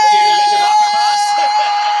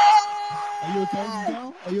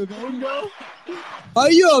Are you a golden girl?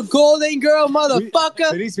 Are you a golden girl, motherfucker?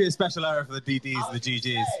 There needs to be a special era for the DDs and the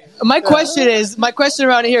GGs. My question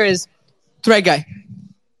around here is, Thread guy.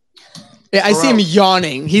 Yeah, I see him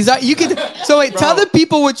yawning. He's you could. So wait, tell the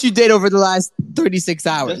people what you did over the last 36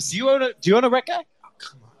 hours. Do you own a rec guy?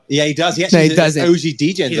 Yeah, he does. He No, actually he doesn't. OG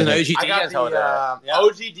DJ. He's an OG I got DJ the holder.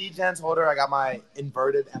 OG DJs holder. I got my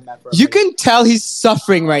inverted MF. You can tell he's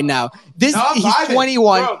suffering right now. He's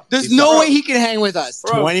 21. Bro, There's he's no bro. way he can hang with us.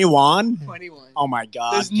 21? Oh my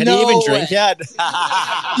God. There's Can he no even drink way. yet?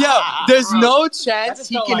 Yo, there's no chance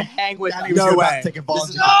he can hang with us. No way. This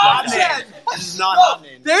is not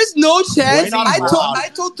happening. There's no chance. not allowed. I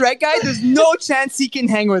told Threat Guy there's no chance he can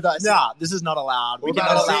hang with us. Nah, this is not allowed. We We're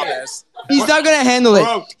cannot about to allow see it. this. He's not gonna handle it.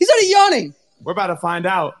 Bro. He's already yawning. We're about to find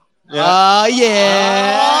out. Oh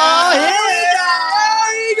yeah.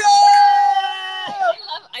 There you go.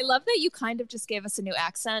 I love that you kind of just gave us a new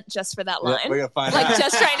accent just for that line. we're gonna find like out.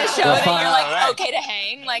 just trying to show We'll that find you're out, like right? okay to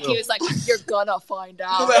hang. Like he was like, you're gonna find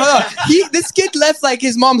out. Wait, hold on. This kid left like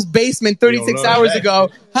his mom's basement 36 hours ago.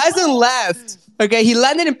 Hasn't left. Okay, he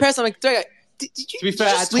landed in Paris. I'm like, did you To be fair,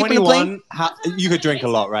 just at sleep in the plane? 21, you could drink a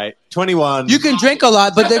lot, right? 21. You can drink a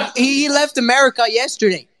lot, but he left America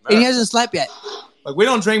yesterday and he hasn't slept yet. Like, we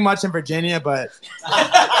don't drink much in Virginia, but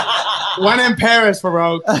one in Paris,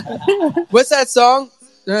 Farouk. What's that song?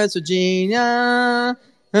 That's Virginia.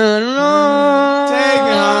 Take me home.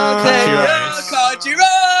 Country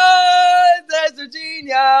roads. That's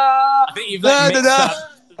Virginia. I think you've like, mixed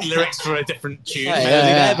up lyrics for a different tune.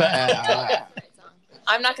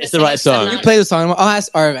 I'm not gonna. It's the right song. You play the song tomorrow. I'll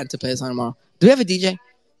ask our event to play the song tomorrow. Do we have a DJ?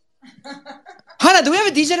 Hannah, do we have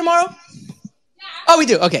a DJ tomorrow? Oh, we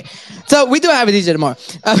do. Okay. So we do have a DJ tomorrow.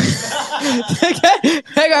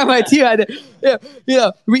 I got my team out there. Yeah,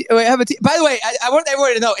 we have a team. By the way, I want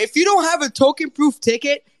everyone to know, if you don't have a token-proof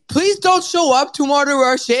ticket, please don't show up tomorrow to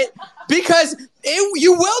our shit because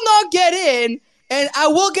you will not get in and I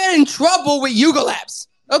will get in trouble with Yuga Labs.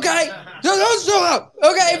 Okay? So don't show up.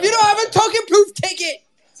 Okay? If you don't have a token-proof ticket,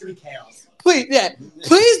 It's gonna be chaos.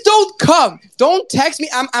 please don't come. Don't text me.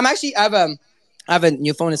 I'm actually, I have a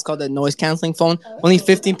new phone. It's called a noise canceling phone. Only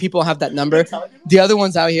 15 people have that number. The other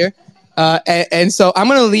one's out here. And so I'm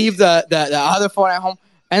going to leave the other phone at home.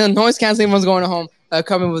 And the noise canceling one's going home,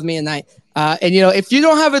 coming with me at night. And, if you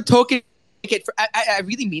don't have a token ticket, I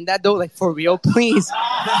really mean that, though. Like, for real, please.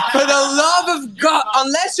 For the love of God,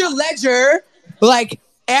 unless you're Ledger, like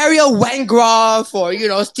Ariel Wengroff or,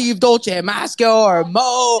 Steve Dolce Masco or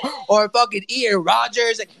Mo or fucking Ian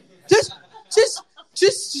Rogers. Like, just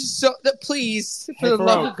so please, for the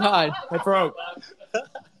love of God. Hey, Farouk.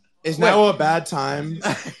 Is now a bad time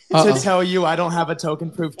to tell you I don't have a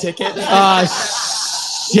token-proof ticket?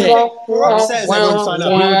 Shit.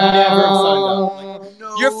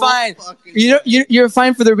 You're fine. You're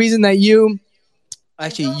fine for the reason that you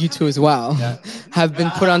two as well, have been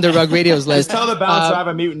put on the Rug Radio's list. Tell the bouncer I have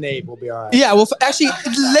a mutant ape. We'll be all right. Yeah, well, actually,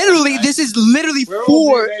 this is literally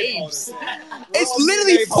for apes. It's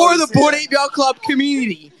literally for the Bored Ape Yacht Club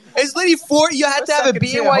community. It's literally for, you have to have a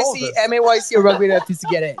BAYC, MAYC, or Rug Radio FTs to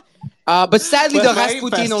get in. But sadly, the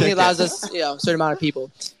Rasputin only allows us, a certain amount of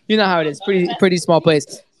people. You know how it is. Pretty small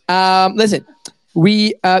place. Listen,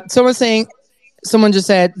 someone just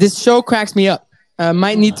said, this show cracks me up.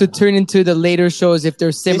 Might need to turn into the later shows if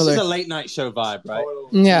they're similar. This is a late night show vibe, right?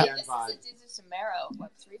 Yeah. This is a Mero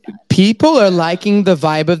Web3 vibe. People are liking the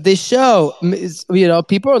vibe of this show.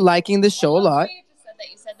 People are liking the show a lot. You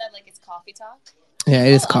said that like it's coffee talk. Yeah,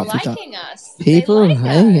 it is People are coffee talk. liking us. People are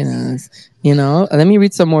liking us. Let me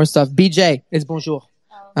read some more stuff. BJ, it's bonjour.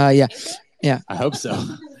 Yeah. I hope so.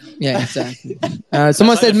 Yeah, exactly.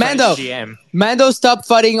 Someone said, Mando, stop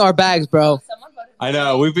fudding our bags, bro. I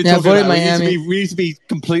know. We've been talking about we need to be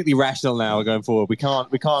completely rational now going forward. We can't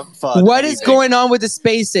fud. What is going on with the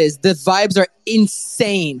spaces? The vibes are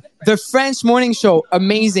insane. The French morning show,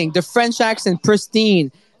 amazing. The French accent,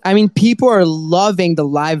 pristine. I mean, people are loving the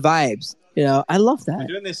live vibes. I love that. We're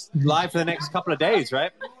doing this live for the next couple of days,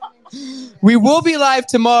 right? We will be live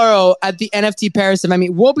tomorrow at the NFT Paris event. I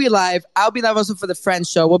mean, we'll be live. I'll be live also for the French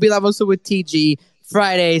show. We'll be live also with TG.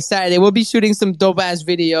 Friday, Saturday, we'll be shooting some dope-ass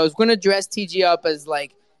videos. We're going to dress TG up as,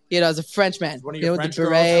 as a Frenchman. One of your French with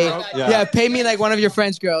the beret. girls, Yeah, pay me like one of your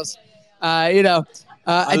French girls. I love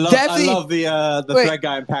the thread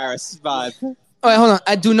guy in Paris vibe. Oh, wait, hold on.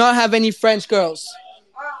 I do not have any French girls.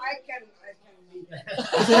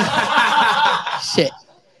 Shit.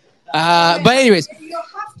 But anyways. You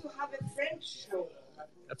have to have a French show.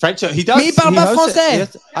 French show. He does. Mais il parle pas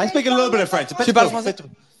français. I speak a little bit of French. Tu parles français?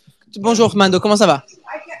 Bonjour, Mando. Comment ça va?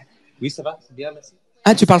 Oui, ça va. C'est bien, merci.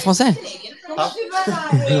 Ah, tu parles français?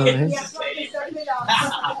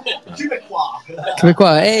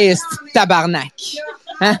 Québécois. Hey, tabarnak.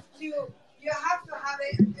 Hein? You have to have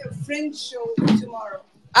a French show tomorrow.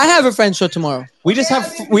 I have a French show tomorrow. We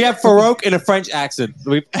have Farouk in a French accent.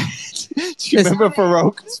 Do you remember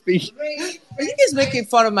Farouk speaking? Are you guys making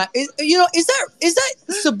fun of my? Is that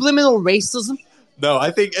subliminal racism? No,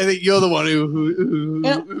 I think you're the one who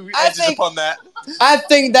edges upon that. I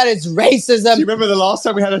think that is racism. Do you remember the last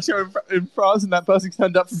time we had a show in France and that person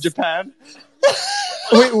turned up from Japan?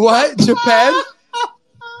 Wait, what? Japan?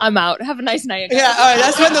 I'm out. Have a nice night. Yeah, all right.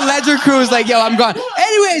 That's when the Ledger crew is like, yo, I'm gone.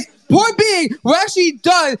 Anyways, point being, we're actually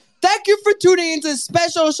done. Thank you for tuning into this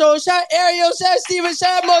special show. Shout out Ariel, shout out Steven,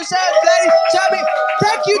 shout out Mo, shout out Betty, shout out me.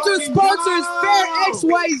 Thank you to sponsors, Fair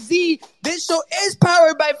XYZ. This show is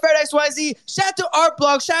powered by Fair XYZ. Shout out to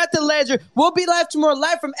Artblog, shout out to Ledger. We'll be live tomorrow,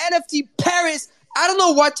 live from NFT Paris. I don't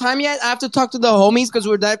know what time yet. I have to talk to the homies because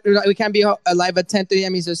we can't be live at 10:30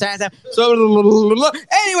 AM Eastern Standard Time. So,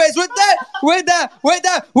 anyways, with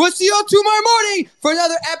that, we'll see you all tomorrow morning for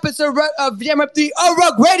another episode of VMFD on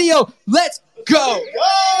Rock Radio. Let's go.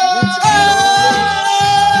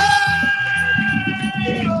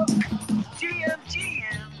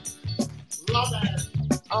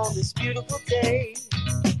 On this beautiful day,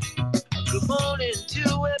 good morning to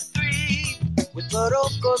Web3 with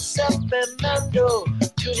Morocco, Sep, and Mando.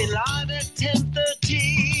 Tune in live at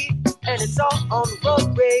 10:30, and it's all on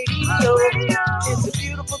Rock Radio. It's a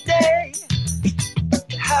beautiful day.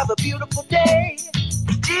 Have a beautiful day.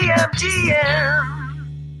 GM,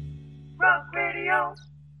 Rock Radio.